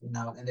years, and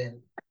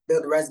then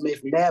built a resume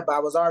from there. But I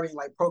was already in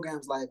like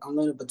programs like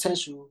Unlimited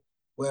Potential,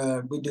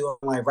 where we do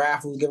like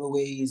raffles,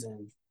 giveaways,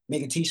 and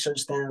making t-shirt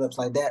stand-ups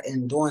like that,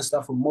 and doing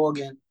stuff with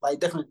Morgan,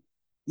 like different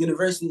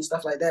universities and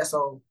stuff like that.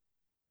 So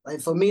like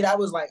for me, that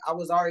was like I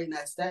was already in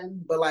that setting,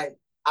 but like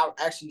I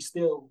actually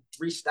still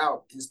reached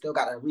out and still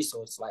got a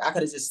resource. Like I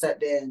could have just sat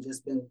there and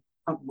just been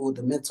comfortable with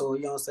the mentor,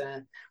 you know what I'm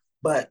saying?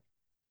 But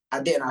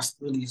I didn't. I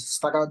really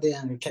stuck out there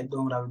and kept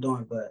doing what I was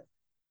doing. But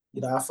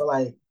I feel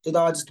like it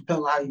all just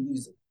depends on how you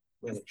use it.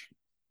 Really.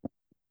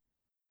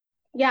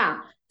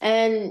 yeah,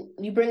 and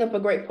you bring up a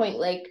great point.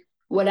 Like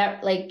whatever,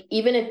 like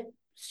even if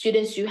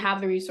students do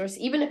have the resource.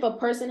 Even if a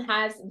person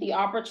has the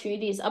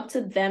opportunity, it's up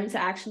to them to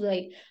actually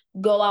like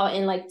go out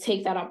and like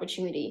take that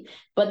opportunity.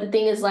 But the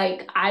thing is,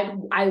 like, I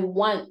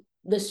want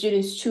the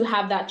students to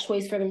have that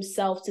choice for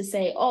themselves to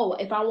say, oh,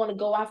 if I want to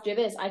go after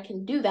this, I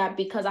can do that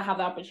because I have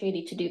the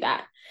opportunity to do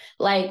that.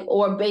 Like,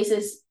 or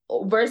basis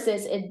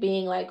versus it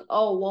being like,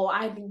 oh, well,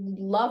 I'd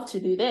love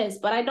to do this,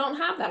 but I don't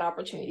have that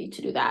opportunity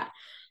to do that.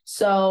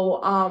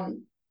 So,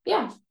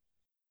 yeah.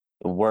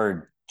 The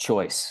word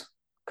choice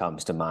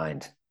comes to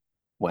mind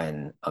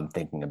when I'm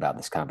thinking about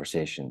this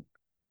conversation.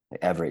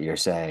 Everett, you're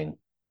saying,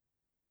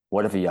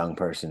 what if a young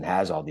person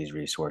has all these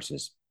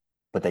resources,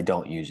 but they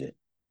don't use it?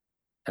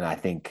 And I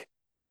think,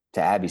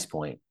 to Abby's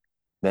point,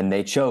 then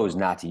they chose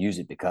not to use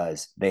it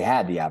because they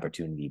had the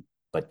opportunity,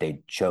 but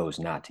they chose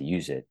not to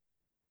use it.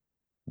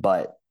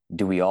 But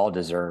do we all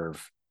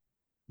deserve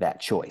that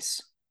choice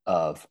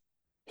of,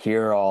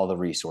 here are all the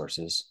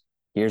resources,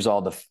 here's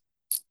all the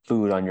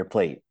food on your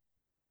plate.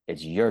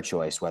 It's your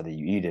choice whether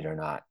you eat it or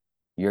not,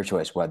 your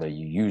choice whether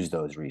you use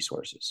those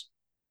resources.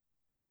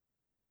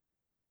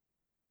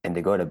 And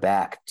to go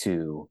back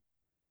to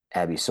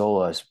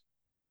Abisola's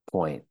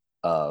point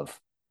of,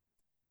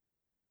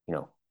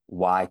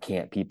 why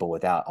can't people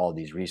without all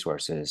these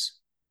resources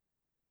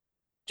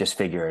just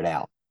figure it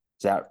out?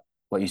 Is that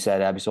what you said,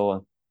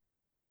 Abisola?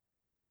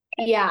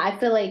 Yeah, I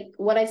feel like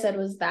what I said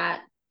was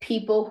that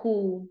people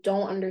who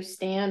don't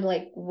understand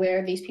like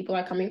where these people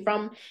are coming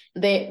from,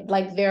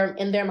 they're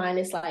in their mind,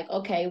 it's like,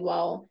 okay,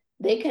 well,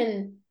 they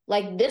can,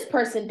 like, this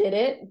person did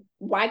it,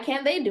 why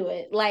can't they do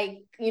it? Like,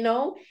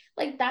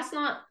 like that's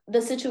not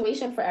the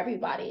situation for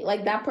everybody.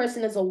 Like that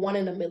person is a 1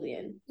 in a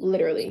million,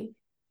 literally.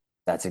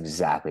 That's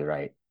exactly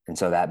right. And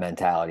so that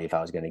mentality, if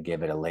I was going to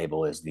give it a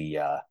label, is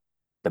the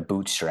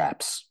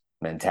bootstraps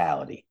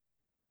mentality.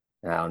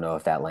 And I don't know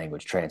if that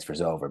language transfers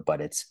over, but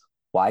it's,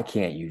 why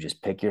can't you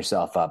just pick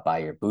yourself up by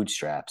your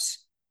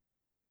bootstraps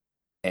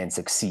and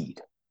succeed,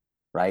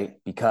 right?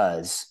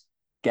 Because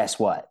guess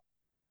what?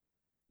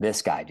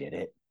 This guy did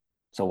it.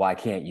 So why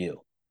can't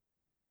you?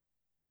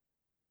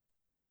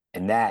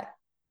 And that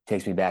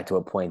takes me back to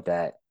a point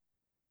that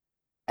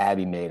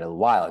Abby made a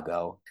while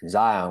ago.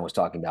 Zion was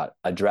talking about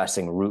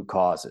addressing root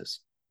causes.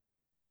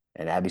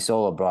 And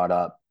Abisola brought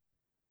up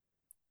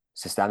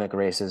systemic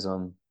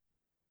racism,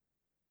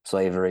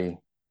 slavery.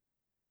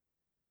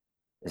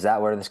 Is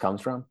that where this comes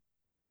from?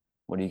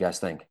 What do you guys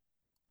think?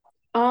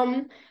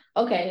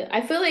 Okay, I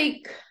feel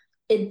like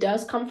it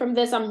does come from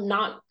this.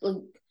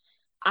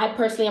 I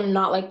personally am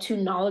not like too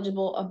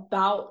knowledgeable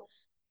about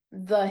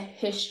the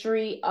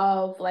history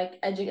of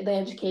like the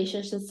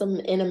education system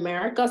in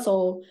America.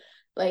 So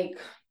like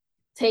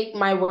take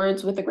my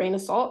words with a grain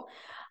of salt.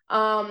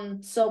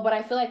 But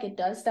I feel like it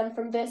does stem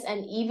from this.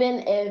 And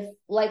even if,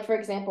 like, for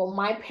example,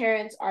 my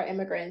parents are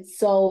immigrants,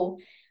 so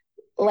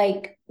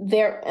like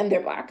they're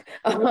Black.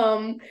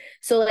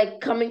 So like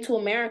coming to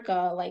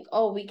America, like,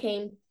 oh, we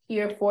came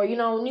here for,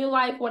 new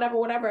life, whatever,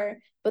 whatever.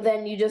 But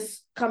then you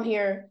just come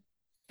here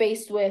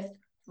faced with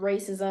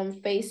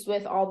racism, faced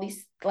with all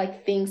these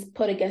like things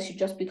put against you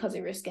just because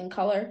of your skin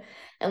color.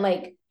 And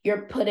like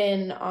you're put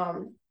in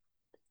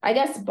I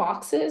guess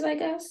boxes, I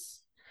guess.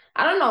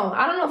 I don't know.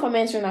 I don't know if I'm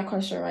answering that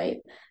question right.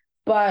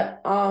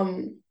 But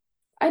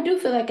I do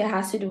feel like it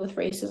has to do with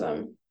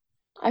racism.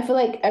 I feel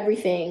like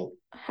everything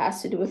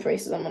has to do with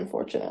racism,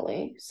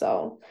 unfortunately.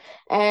 So,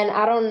 and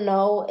I don't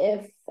know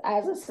if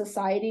as a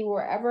society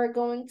we're ever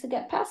going to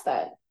get past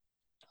that.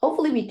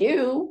 Hopefully we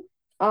do.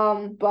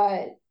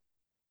 But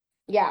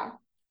yeah,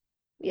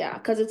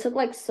 because it took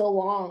like so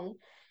long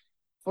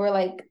for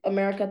like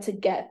America to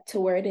get to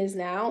where it is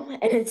now,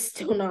 and it's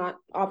still not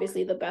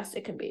obviously the best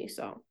it can be.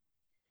 So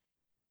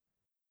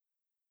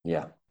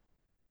yeah,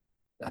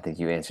 I think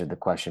you answered the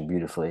question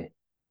beautifully.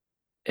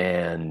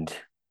 And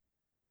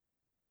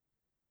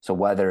so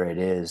whether it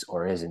is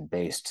or isn't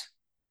based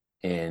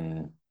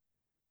in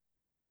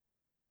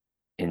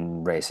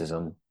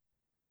racism,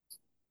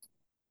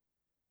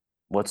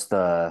 what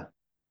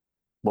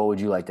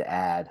would you like to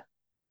add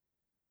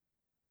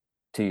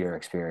to your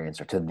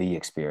experience or to the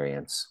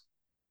experience?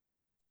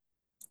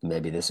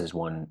 Maybe this is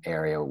one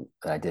area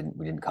that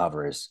we didn't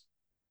cover, is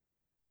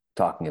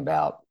talking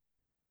about,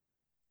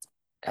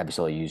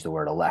 Abisola used the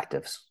word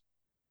electives.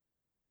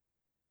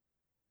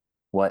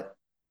 What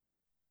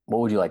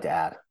would you like to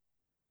add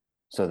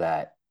so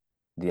that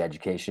the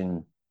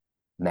education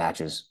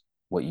matches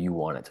what you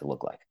want it to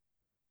look like?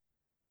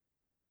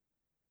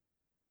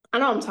 I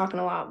know I'm talking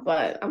a lot,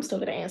 but I'm still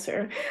gonna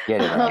answer.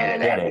 Get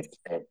it.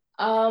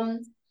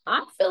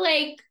 I feel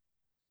like,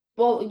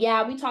 well,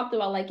 yeah, we talked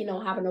about like,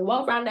 having a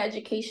well-rounded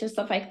education,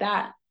 stuff like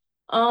that.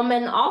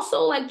 And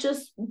also like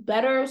just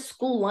better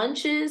school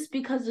lunches,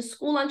 because the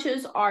school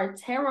lunches are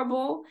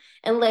terrible.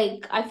 And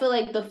like I feel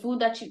like the food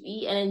that you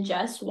eat and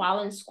ingest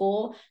while in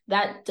school,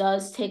 that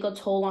does take a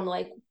toll on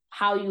like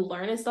how you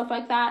learn and stuff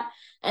like that.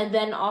 And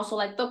then also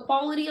like the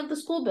quality of the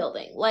school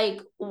building. Like,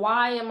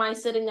 why am I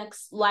sitting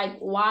next, like,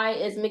 why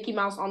is Mickey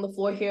Mouse on the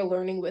floor here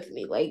learning with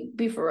me? Like,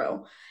 be for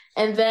real.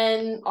 And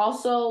then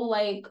also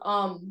like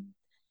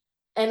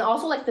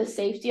the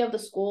safety of the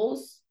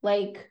schools.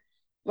 Like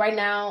right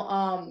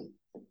now,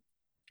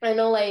 I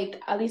know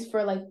like at least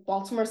for like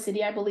Baltimore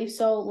City, I believe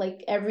so,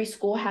 like every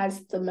school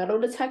has the metal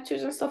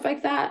detectors and stuff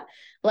like that.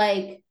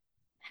 Like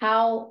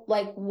how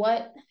like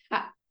what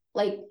how,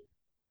 like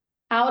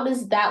how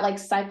does that like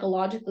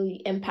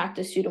psychologically impact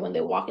a student when they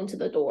walk into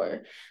the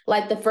door?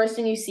 Like the first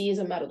thing you see is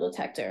a metal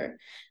detector.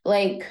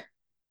 Like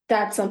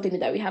that's something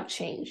that we have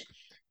changed.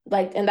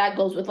 Like, and that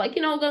goes with like,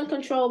 gun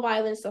control,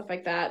 violence, stuff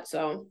like that.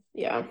 So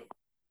yeah.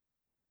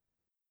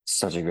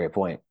 Such a great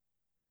point.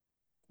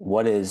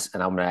 What is,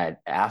 and I'm going to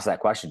ask that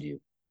question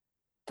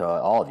to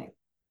all of you.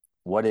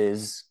 What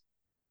is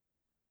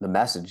the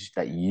message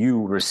that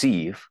you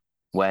receive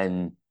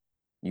when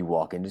you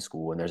walk into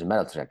school and there's a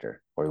metal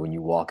detector, or when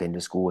you walk into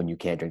school and you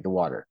can't drink the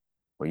water,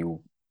 or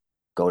you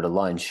go to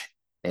lunch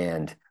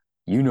and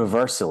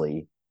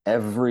universally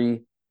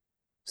every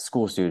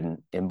school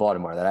student in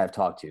Baltimore that I've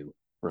talked to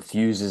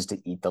refuses to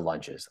eat the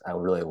lunches? I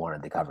really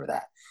wanted to cover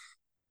that.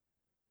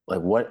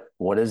 Like,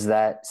 what does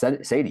that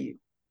say to you?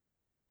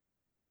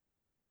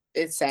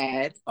 It's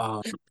sad.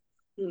 I'm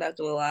not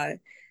gonna lie.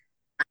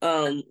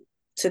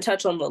 To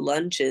touch on the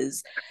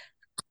lunches,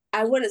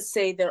 I wouldn't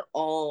say they're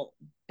all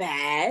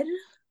bad.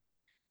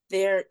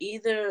 They're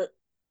either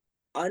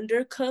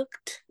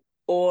undercooked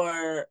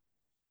or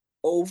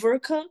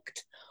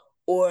overcooked,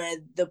 or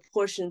the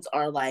portions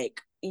are like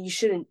you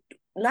shouldn't.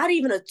 Not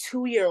even a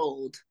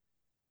 2-year-old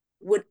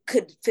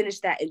could finish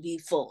that and be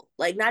full.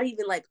 Like not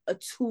even like a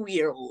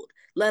 2-year-old,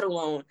 let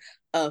alone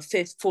a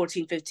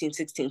 14, 15,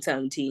 16,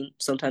 17,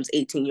 sometimes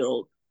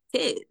 18-year-old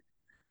kid.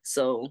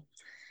 So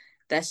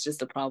that's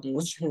just a problem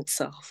within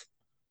itself.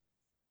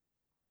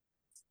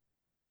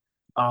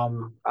 I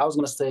was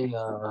gonna say, getting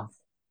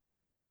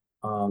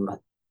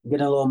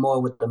a little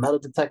more with the metal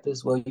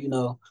detectors. Well,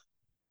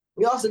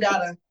 we also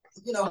gotta,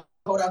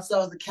 hold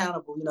ourselves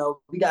accountable.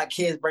 We got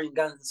kids bringing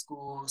guns to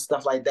school,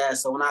 stuff like that.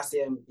 So when I see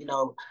them,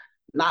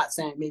 not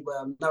saying me,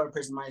 but another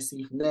person might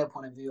see from their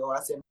point of view, or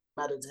I see a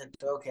metal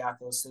detector, okay, I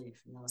feel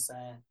safe. You know what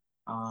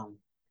I'm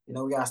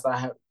saying? We gotta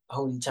start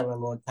holding each other a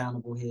little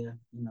accountable here.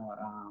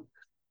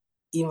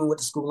 Even with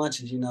the school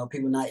lunches,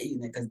 people not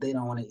eating it because they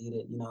don't want to eat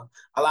it.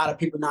 A lot of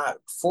people not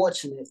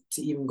fortunate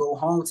to even go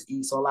home to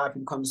eat, so a lot of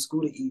people come to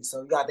school to eat.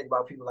 So you gotta think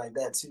about people like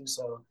that too.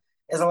 So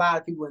there's a lot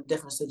of people in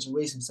different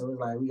situations. So it's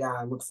like we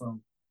gotta look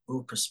from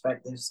both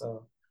perspectives.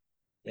 So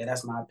yeah,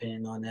 that's my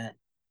opinion on that.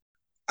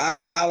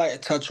 I like to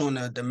touch on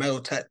the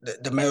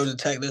metal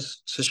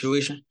detectors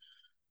situation.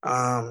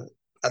 I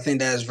think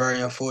that is very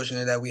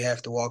unfortunate that we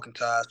have to walk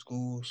into our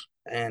schools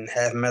and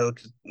have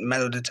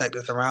metal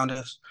detectors around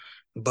us.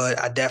 But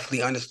I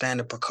definitely understand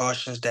the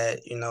precautions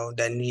that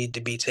need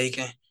to be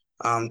taken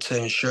to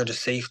ensure the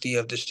safety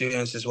of the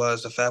students as well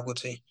as the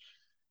faculty.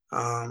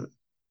 Um,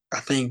 I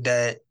think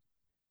that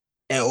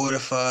in order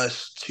for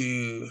us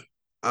to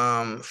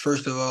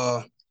first of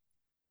all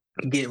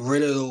get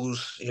rid of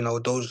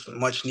those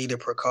much needed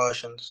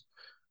precautions,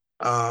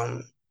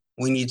 um,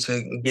 we need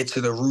to get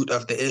to the root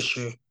of the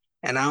issue.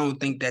 And I don't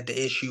think that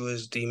the issue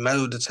is the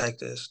metal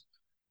detectors.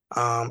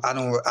 I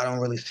don't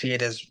really see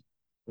it as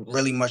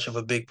really much of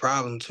a big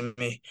problem to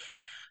me.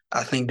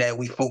 I think that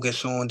we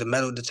focus on the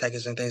metal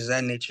detectors and things of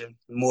that nature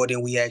more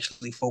than we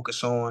actually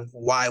focus on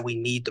why we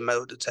need the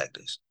metal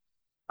detectors.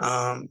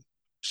 Um,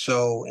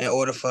 so in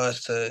order for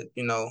us to,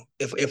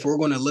 if we're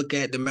going to look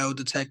at the metal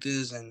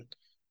detectors and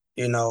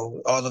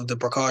all of the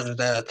precautions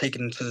that are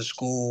taken into the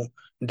school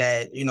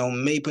that,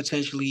 may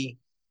potentially,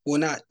 well,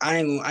 not,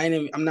 I'm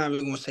not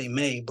even going to say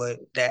may, but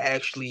that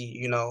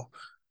actually,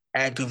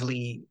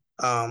 actively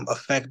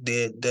affect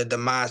the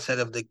mindset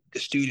of the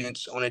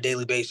students on a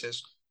daily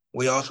basis.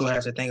 We also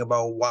have to think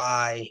about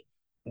why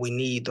we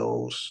need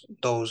those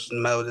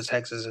metal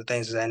detectors and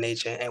things of that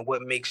nature, and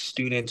what makes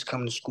students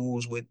come to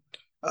schools with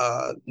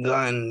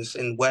guns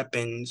and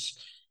weapons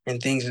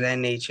and things of that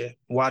nature.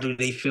 Why do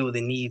they feel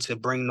the need to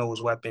bring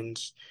those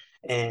weapons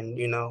and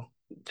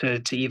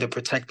to either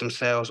protect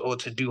themselves or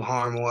to do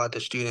harm on other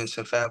students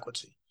and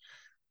faculty?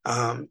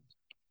 Um,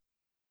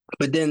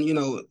 but then,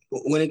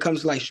 when it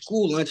comes to like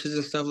school lunches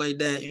and stuff like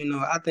that,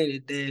 I think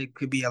that there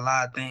could be a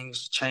lot of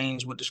things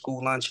change with the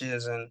school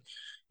lunches and,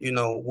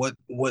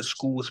 what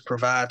schools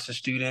provide to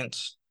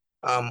students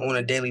on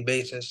a daily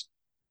basis.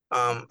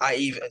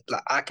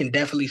 I can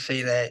definitely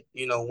say that,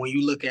 when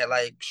you look at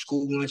like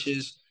school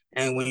lunches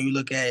and when you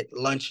look at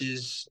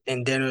lunches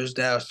and dinners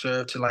that are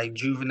served to like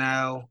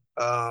juvenile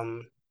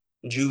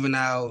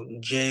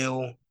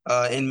jail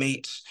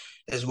inmates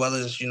as well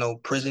as,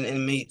 prison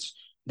inmates,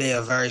 they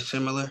are very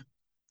similar.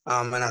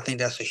 And I think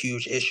that's a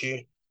huge issue.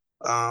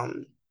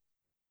 Um,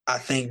 I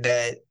think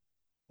that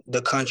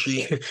the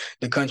country,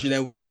 the country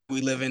that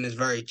we live in is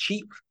very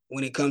cheap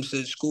when it comes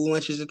to school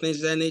lunches and things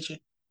of that nature.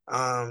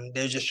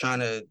 They're just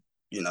trying to,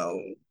 you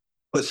know,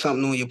 put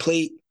something on your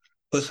plate,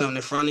 put something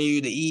in front of you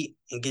to eat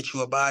and get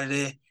you up out of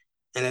there.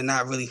 And they're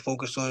not really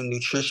focused on the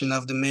nutrition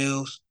of the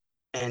meals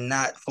and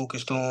not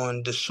focused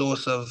on the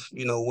source of,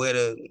 where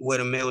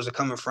the meals are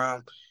coming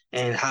from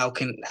and how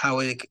can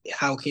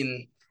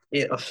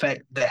it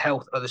affect the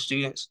health of the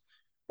students,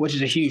 which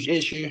is a huge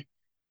issue.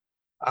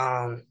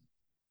 Um,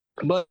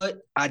 But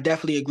I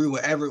definitely agree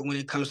with Everett when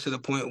it comes to the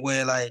point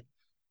where, like,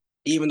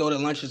 even though the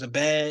lunches are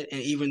bad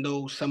and even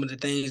though some of the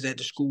things that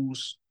the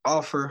schools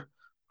offer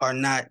are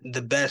not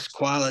the best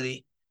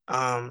quality,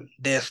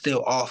 they're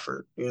still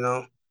offered, you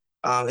know.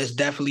 It's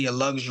definitely a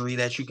luxury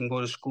that you can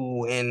go to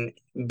school and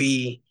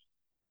be,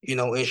 you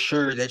know,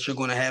 ensure that you're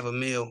going to have a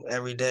meal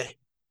every day.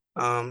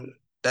 Um,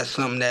 that's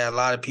something that a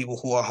lot of people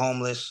who are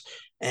homeless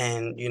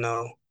and, you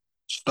know,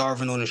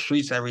 starving on the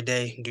streets every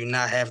day do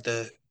not have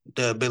the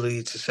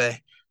ability to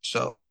say.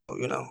 So,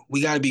 you know,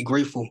 we got to be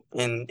grateful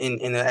in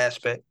the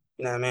aspect.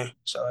 You know what I mean?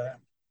 So yeah.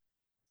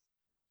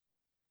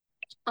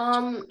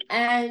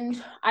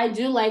 And I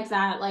do like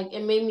that. Like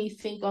it made me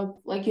think of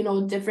like,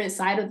 different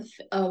side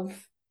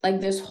of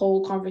like this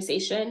whole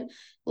conversation.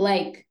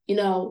 Like,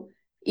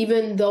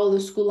 even though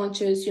the school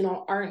lunches,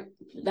 aren't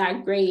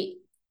that great,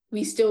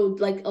 we still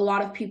like a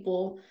lot of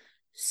people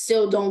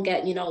still don't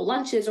get,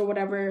 lunches or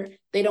whatever.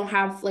 They don't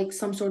have like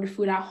some sort of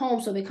food at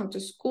home, so they come to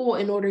school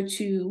in order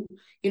to,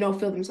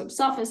 fill themselves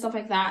up and stuff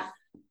like that.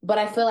 But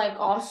I feel like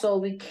also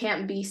we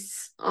can't be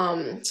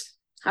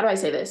how do I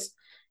say this?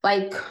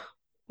 Like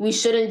we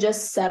shouldn't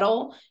just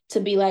settle to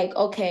be like,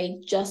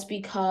 okay, just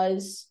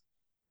because,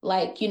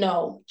 like,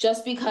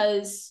 just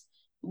because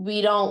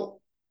we don't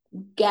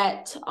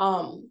get,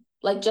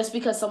 like, just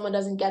because someone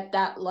doesn't get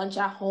that lunch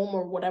at home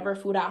or whatever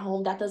food at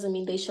home, that doesn't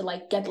mean they should,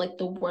 like, get, like,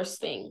 the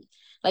worst thing.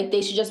 Like,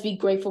 they should just be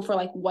grateful for,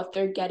 like, what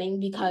they're getting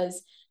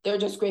because they're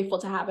just grateful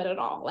to have it at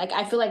all. Like,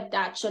 I feel like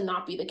that should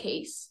not be the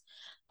case.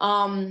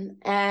 And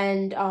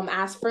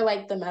as for,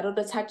 like, the metal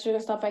detector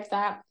and stuff like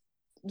that,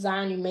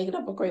 Zion, you make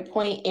up a great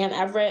point, and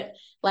Everett,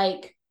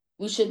 like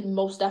we should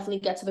most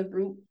definitely get to the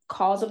root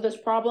cause of this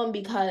problem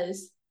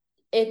because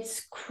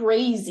it's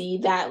crazy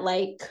that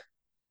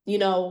you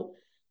know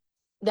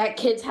that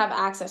kids have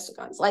access to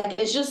guns. Like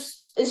it's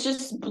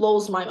just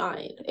blows my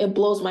mind. It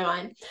blows my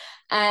mind.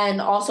 And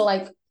also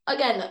like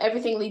again,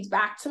 everything leads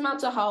back to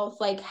mental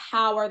health. Like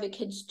how are the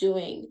kids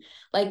doing?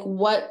 Like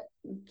what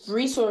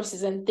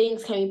resources and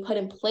things can be put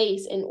in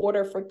place in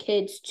order for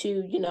kids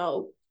to,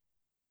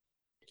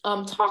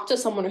 talk to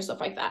someone or stuff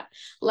like that.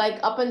 Like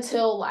up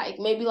until like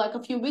maybe like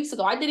a few weeks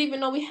ago, I didn't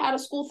even know we had a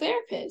school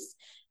therapist.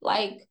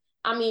 Like,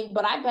 I mean,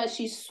 but I bet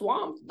she's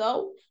swamped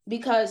though,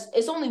 because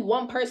it's only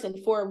one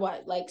person for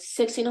what, like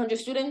 1,600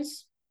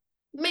 students?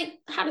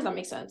 How does that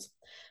make sense?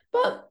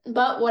 But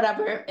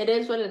whatever, it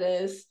is what it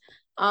is.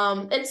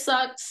 It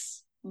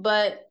sucks,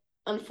 but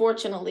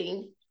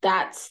unfortunately,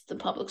 that's the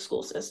public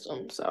school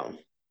system. So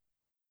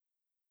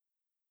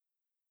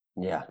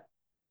Yeah.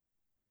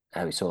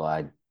 Abisola,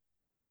 I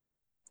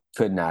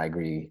could not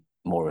agree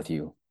more with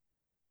you.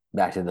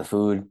 Back to the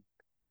food,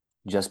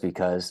 just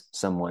because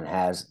someone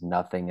has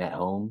nothing at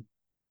home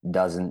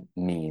doesn't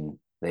mean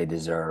they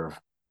deserve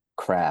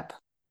crap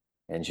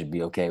and should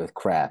be okay with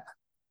crap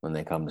when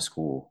they come to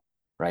school,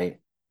 right?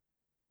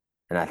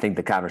 And I think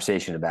the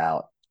conversation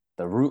about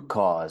the root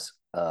cause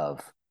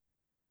of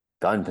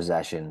gun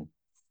possession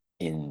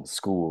in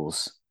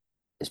schools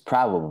is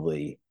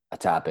probably a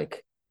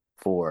topic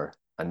for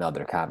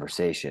another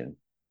conversation.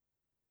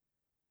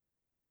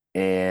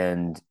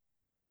 And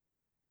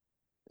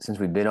since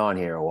we've been on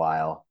here a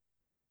while,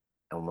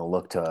 and we'll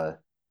look to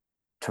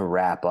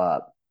wrap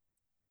up,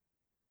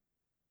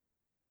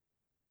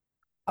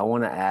 I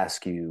want to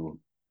ask you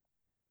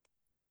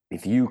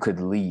if you could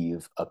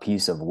leave a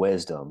piece of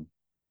wisdom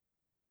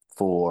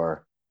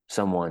for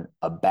someone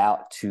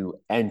about to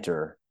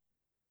enter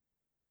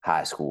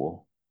high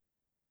school,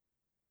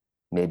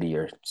 maybe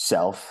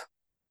yourself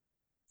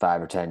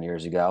 5 or 10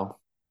 years ago,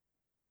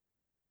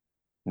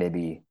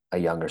 maybe a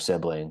younger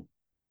sibling,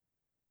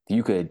 if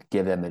you could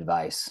give them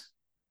advice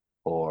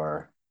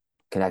or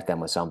connect them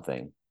with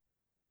something,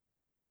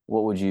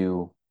 what would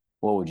you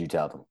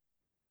tell them?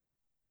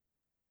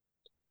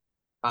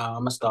 I'm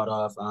gonna start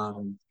off.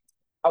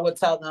 I would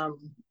tell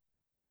them.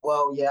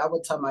 Well, yeah, I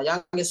would tell my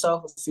younger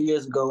self a few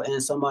years ago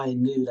and somebody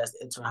new that's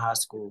entering high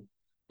school.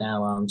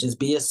 Now, just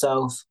be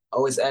yourself.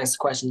 Always ask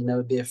questions.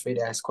 Never be afraid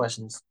to ask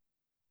questions.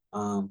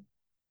 Um,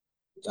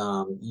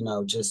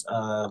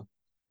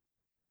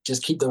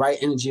 just keep the right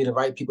energy, the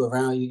right people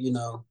around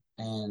you.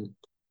 And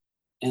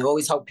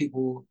always help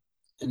people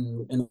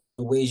in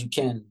the ways you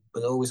can,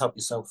 but always help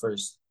yourself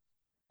first.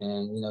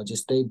 And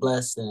just stay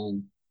blessed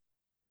and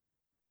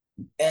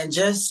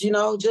just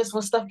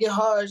when stuff get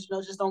hard,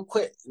 just don't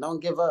quit,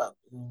 don't give up.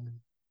 And,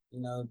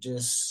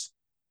 just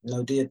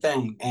do your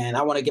thing. And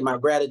I want to get my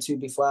gratitude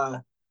before I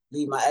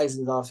leave my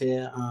exits off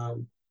here.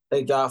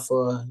 Thank y'all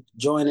for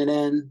joining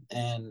in,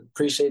 and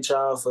appreciate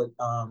y'all for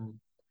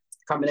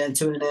coming in,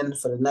 tuning in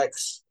for the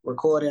next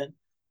recording.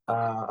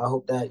 I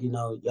hope that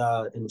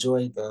y'all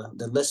enjoyed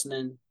the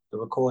listening, the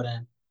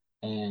recording,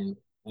 and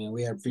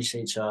we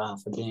appreciate y'all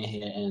for being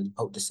here, and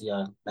hope to see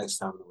y'all next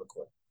time to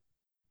record.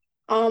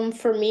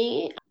 For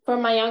me, for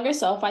my younger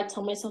self, I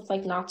tell myself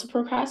like not to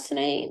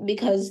procrastinate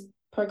because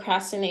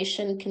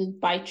procrastination can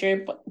bite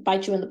you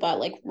in the butt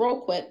like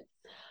real quick.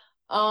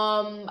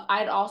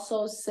 I'd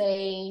also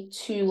say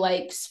to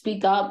like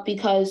speak up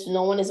because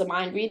no one is a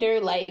mind reader.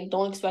 Like,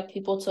 don't expect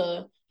people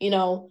to,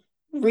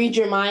 read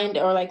your mind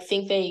or like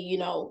think they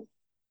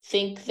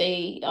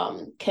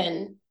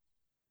can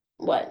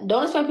what?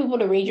 Don't expect people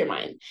to read your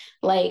mind.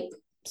 Like,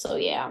 so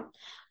yeah.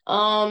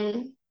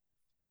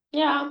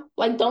 Yeah,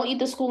 like don't eat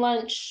the school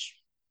lunch.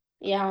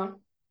 Yeah,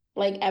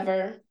 like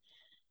ever.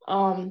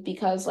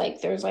 Because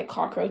like there's like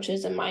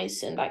cockroaches and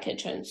mice in that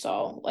kitchen,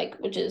 so like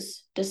which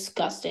is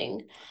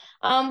disgusting.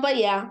 But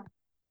yeah.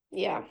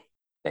 Yeah.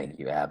 Thank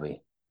you,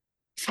 Abby.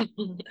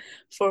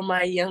 For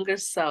my younger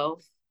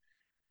self,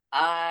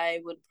 I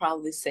would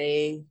probably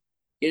say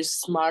you're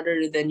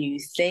smarter than you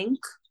think.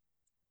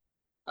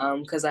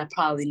 Because I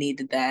probably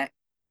needed that.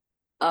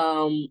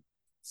 Um,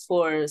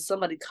 for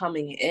somebody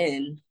coming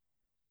in,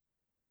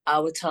 I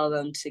would tell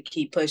them to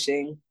keep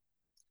pushing.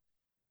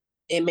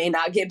 It may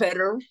not get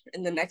better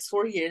in the next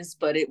 4 years,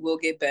 but it will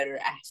get better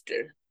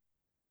after.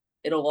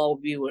 It'll all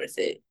be worth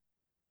it.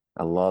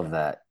 I love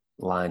that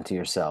line to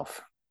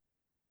yourself.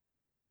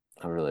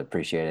 I really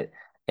appreciate it.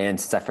 And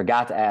since I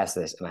forgot to ask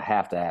this, and I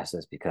have to ask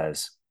this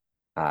because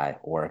I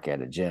work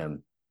at a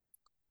gym,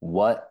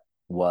 what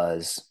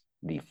was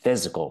the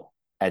physical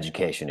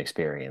education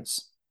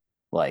experience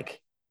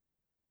like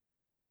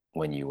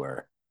when you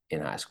were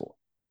in high school?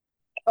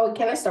 Oh,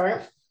 can I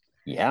start?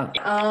 Yeah.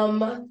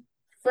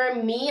 For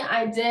me,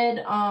 I did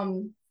I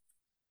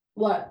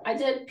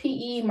did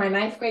PE my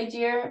ninth grade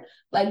year,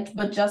 like,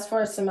 but just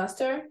for a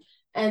semester.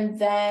 And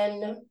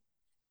then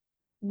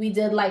we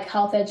did like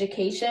health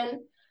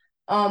education.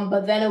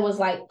 But then it was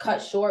like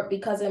cut short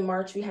because in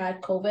March we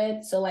had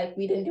COVID. So like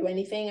we didn't do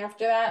anything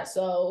after that.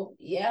 So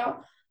yeah.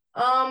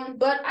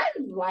 But I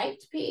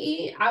liked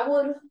PE. I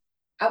would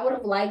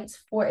have liked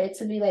for it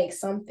to be like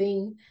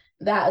something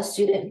that a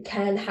student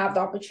can have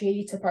the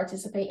opportunity to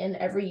participate in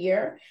every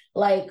year.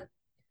 Like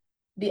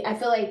I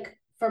feel like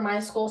for my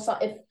school, so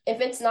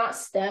if it's not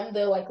STEM,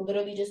 they'll like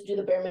literally just do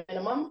the bare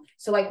minimum.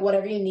 So like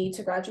whatever you need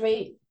to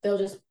graduate, they'll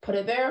just put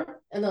it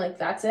there and then like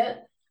that's it.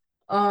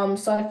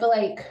 So I feel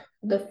like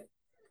the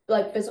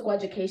like physical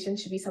education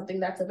should be something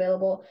that's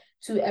available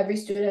to every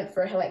student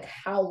for like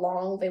how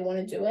long they want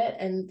to do it,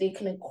 and they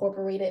can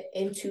incorporate it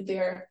into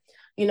their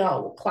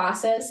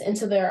classes,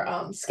 into their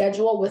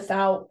schedule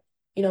without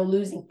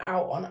losing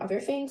out on other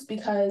things,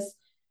 because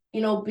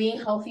being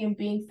healthy and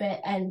being fit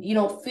and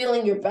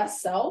feeling your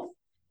best self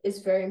is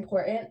very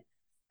important.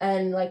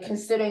 And like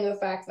considering the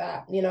fact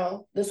that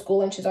the school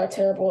lunches are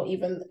terrible,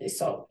 even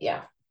so,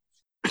 yeah.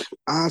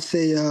 I'll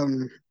say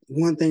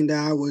one thing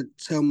that I would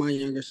tell my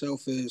younger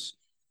self is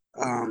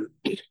um,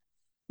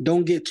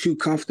 don't get too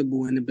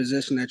comfortable in the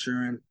position that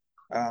you're in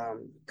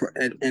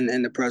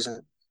in the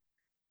present.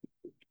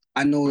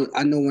 I know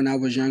when I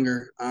was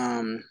younger,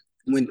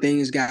 when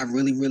things got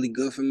really, really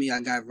good for me, I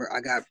got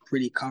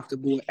pretty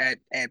comfortable at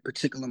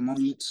particular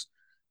moments,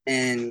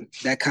 and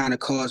that kind of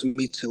caused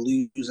me to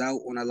lose out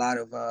on a lot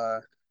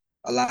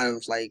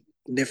of like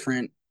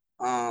different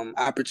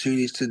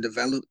opportunities to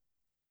develop,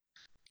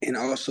 and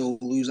also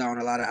lose out on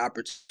a lot of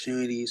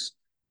opportunities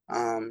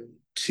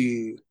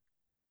to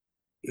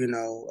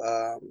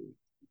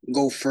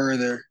go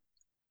further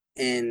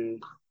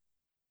and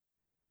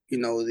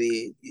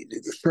the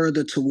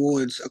further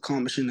towards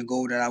accomplishing the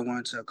goal that I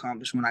wanted to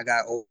accomplish when I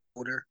got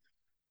older.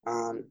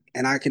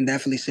 And I can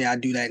definitely say I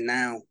do that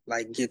now,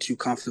 like get too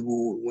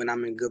comfortable when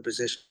I'm in good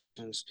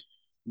positions.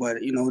 But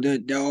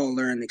they're all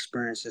learning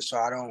experiences, so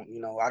I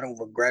don't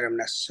regret them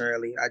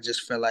necessarily. I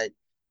just feel like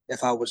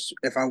if I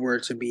were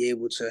to be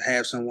able to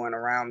have someone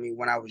around me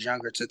when I was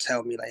younger to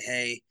tell me like,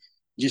 hey,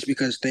 just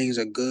because things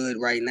are good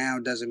right now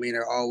doesn't mean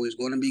they're always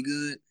going to be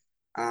good.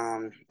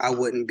 I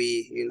wouldn't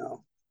be,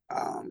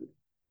 um,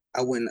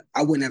 I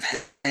wouldn't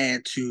have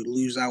had to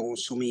lose out on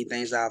so many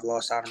things that I've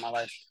lost out in my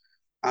life.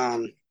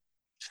 Um,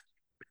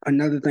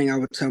 Another thing I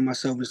would tell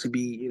myself is to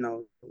be,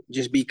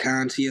 just be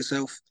kind to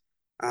yourself.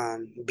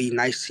 Be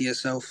nice to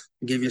yourself.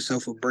 Give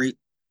yourself a break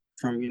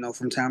from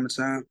time to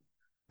time.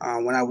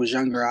 When I was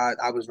younger,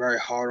 I was very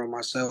hard on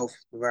myself,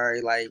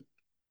 very like,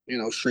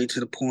 straight to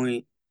the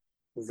point,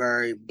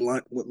 very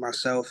blunt with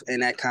myself,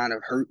 and that kind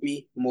of hurt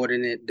me more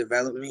than it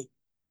developed me.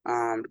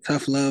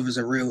 Tough love is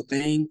a real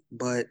thing,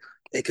 but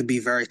it could be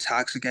very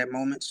toxic at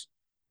moments.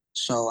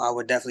 So I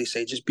would definitely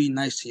say just be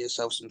nice to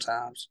yourself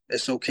sometimes.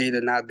 It's okay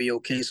to not be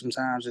okay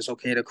sometimes. It's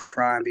okay to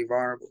cry and be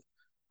vulnerable.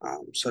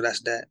 So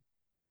that's that.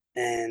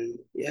 And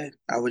yeah,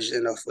 I would just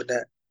end off with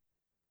that.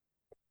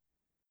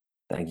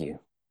 Thank you.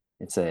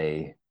 It's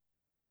a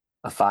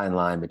fine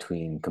line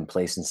between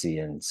complacency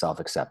and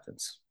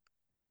self-acceptance,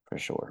 for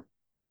sure.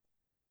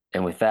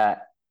 And with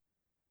that,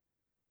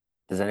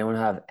 does anyone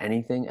have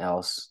anything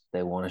else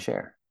they want to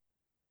share?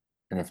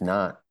 And if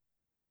not,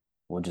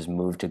 we'll just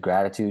move to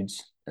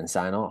gratitudes and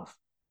sign off.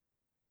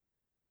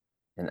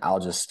 And I'll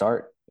just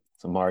start.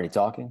 So I'm already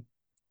talking.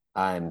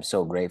 I'm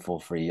so grateful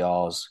for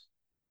y'all's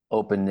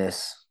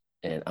openness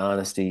and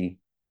honesty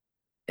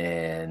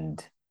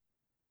and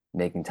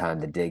making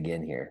time to dig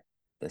in here.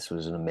 This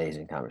was an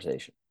amazing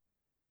conversation.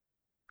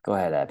 Go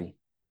ahead, Abby.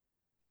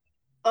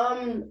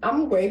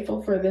 I'm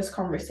grateful for this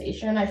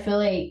conversation. I feel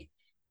like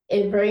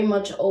it very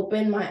much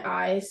opened my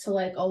eyes to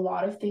like a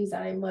lot of things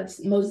that I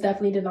most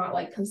definitely did not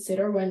like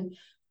consider when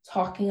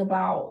talking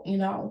about,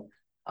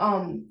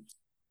 the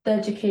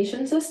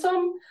education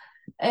system.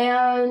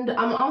 And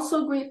I'm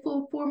also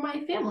grateful for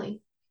my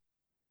family.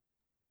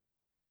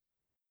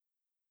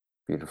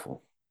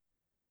 Beautiful.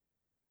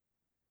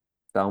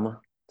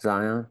 Thelma,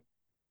 Zion.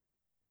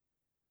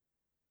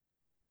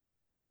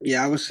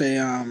 Yeah, I would say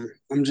I'm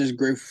just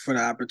grateful for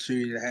the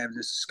opportunity to have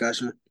this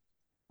discussion.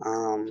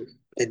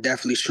 It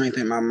definitely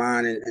strengthened my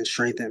mind and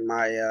strengthened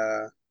my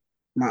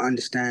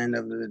understanding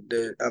of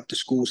the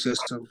school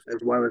system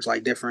as well as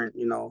like different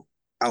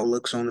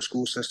outlooks on the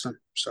school system.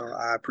 So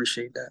I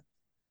appreciate that.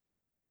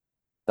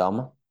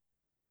 Thelma.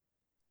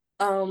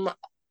 Um,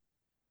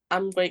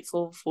 I'm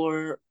grateful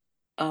for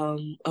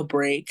a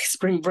break,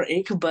 spring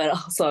break, but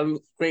also I'm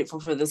grateful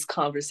for this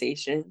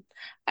conversation.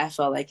 I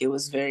felt like it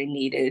was very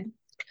needed.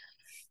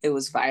 It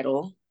was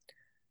vital,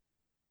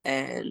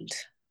 and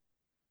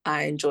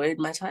I enjoyed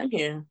my time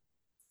here.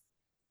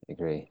 I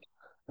agree.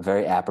 A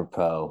very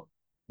apropos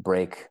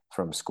break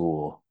from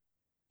school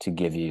to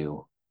give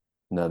you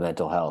the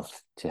mental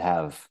health to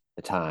have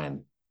the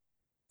time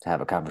to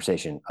have a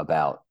conversation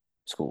about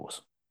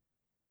schools.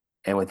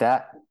 And with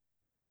that,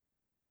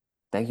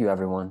 thank you,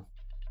 everyone.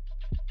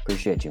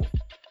 Appreciate you.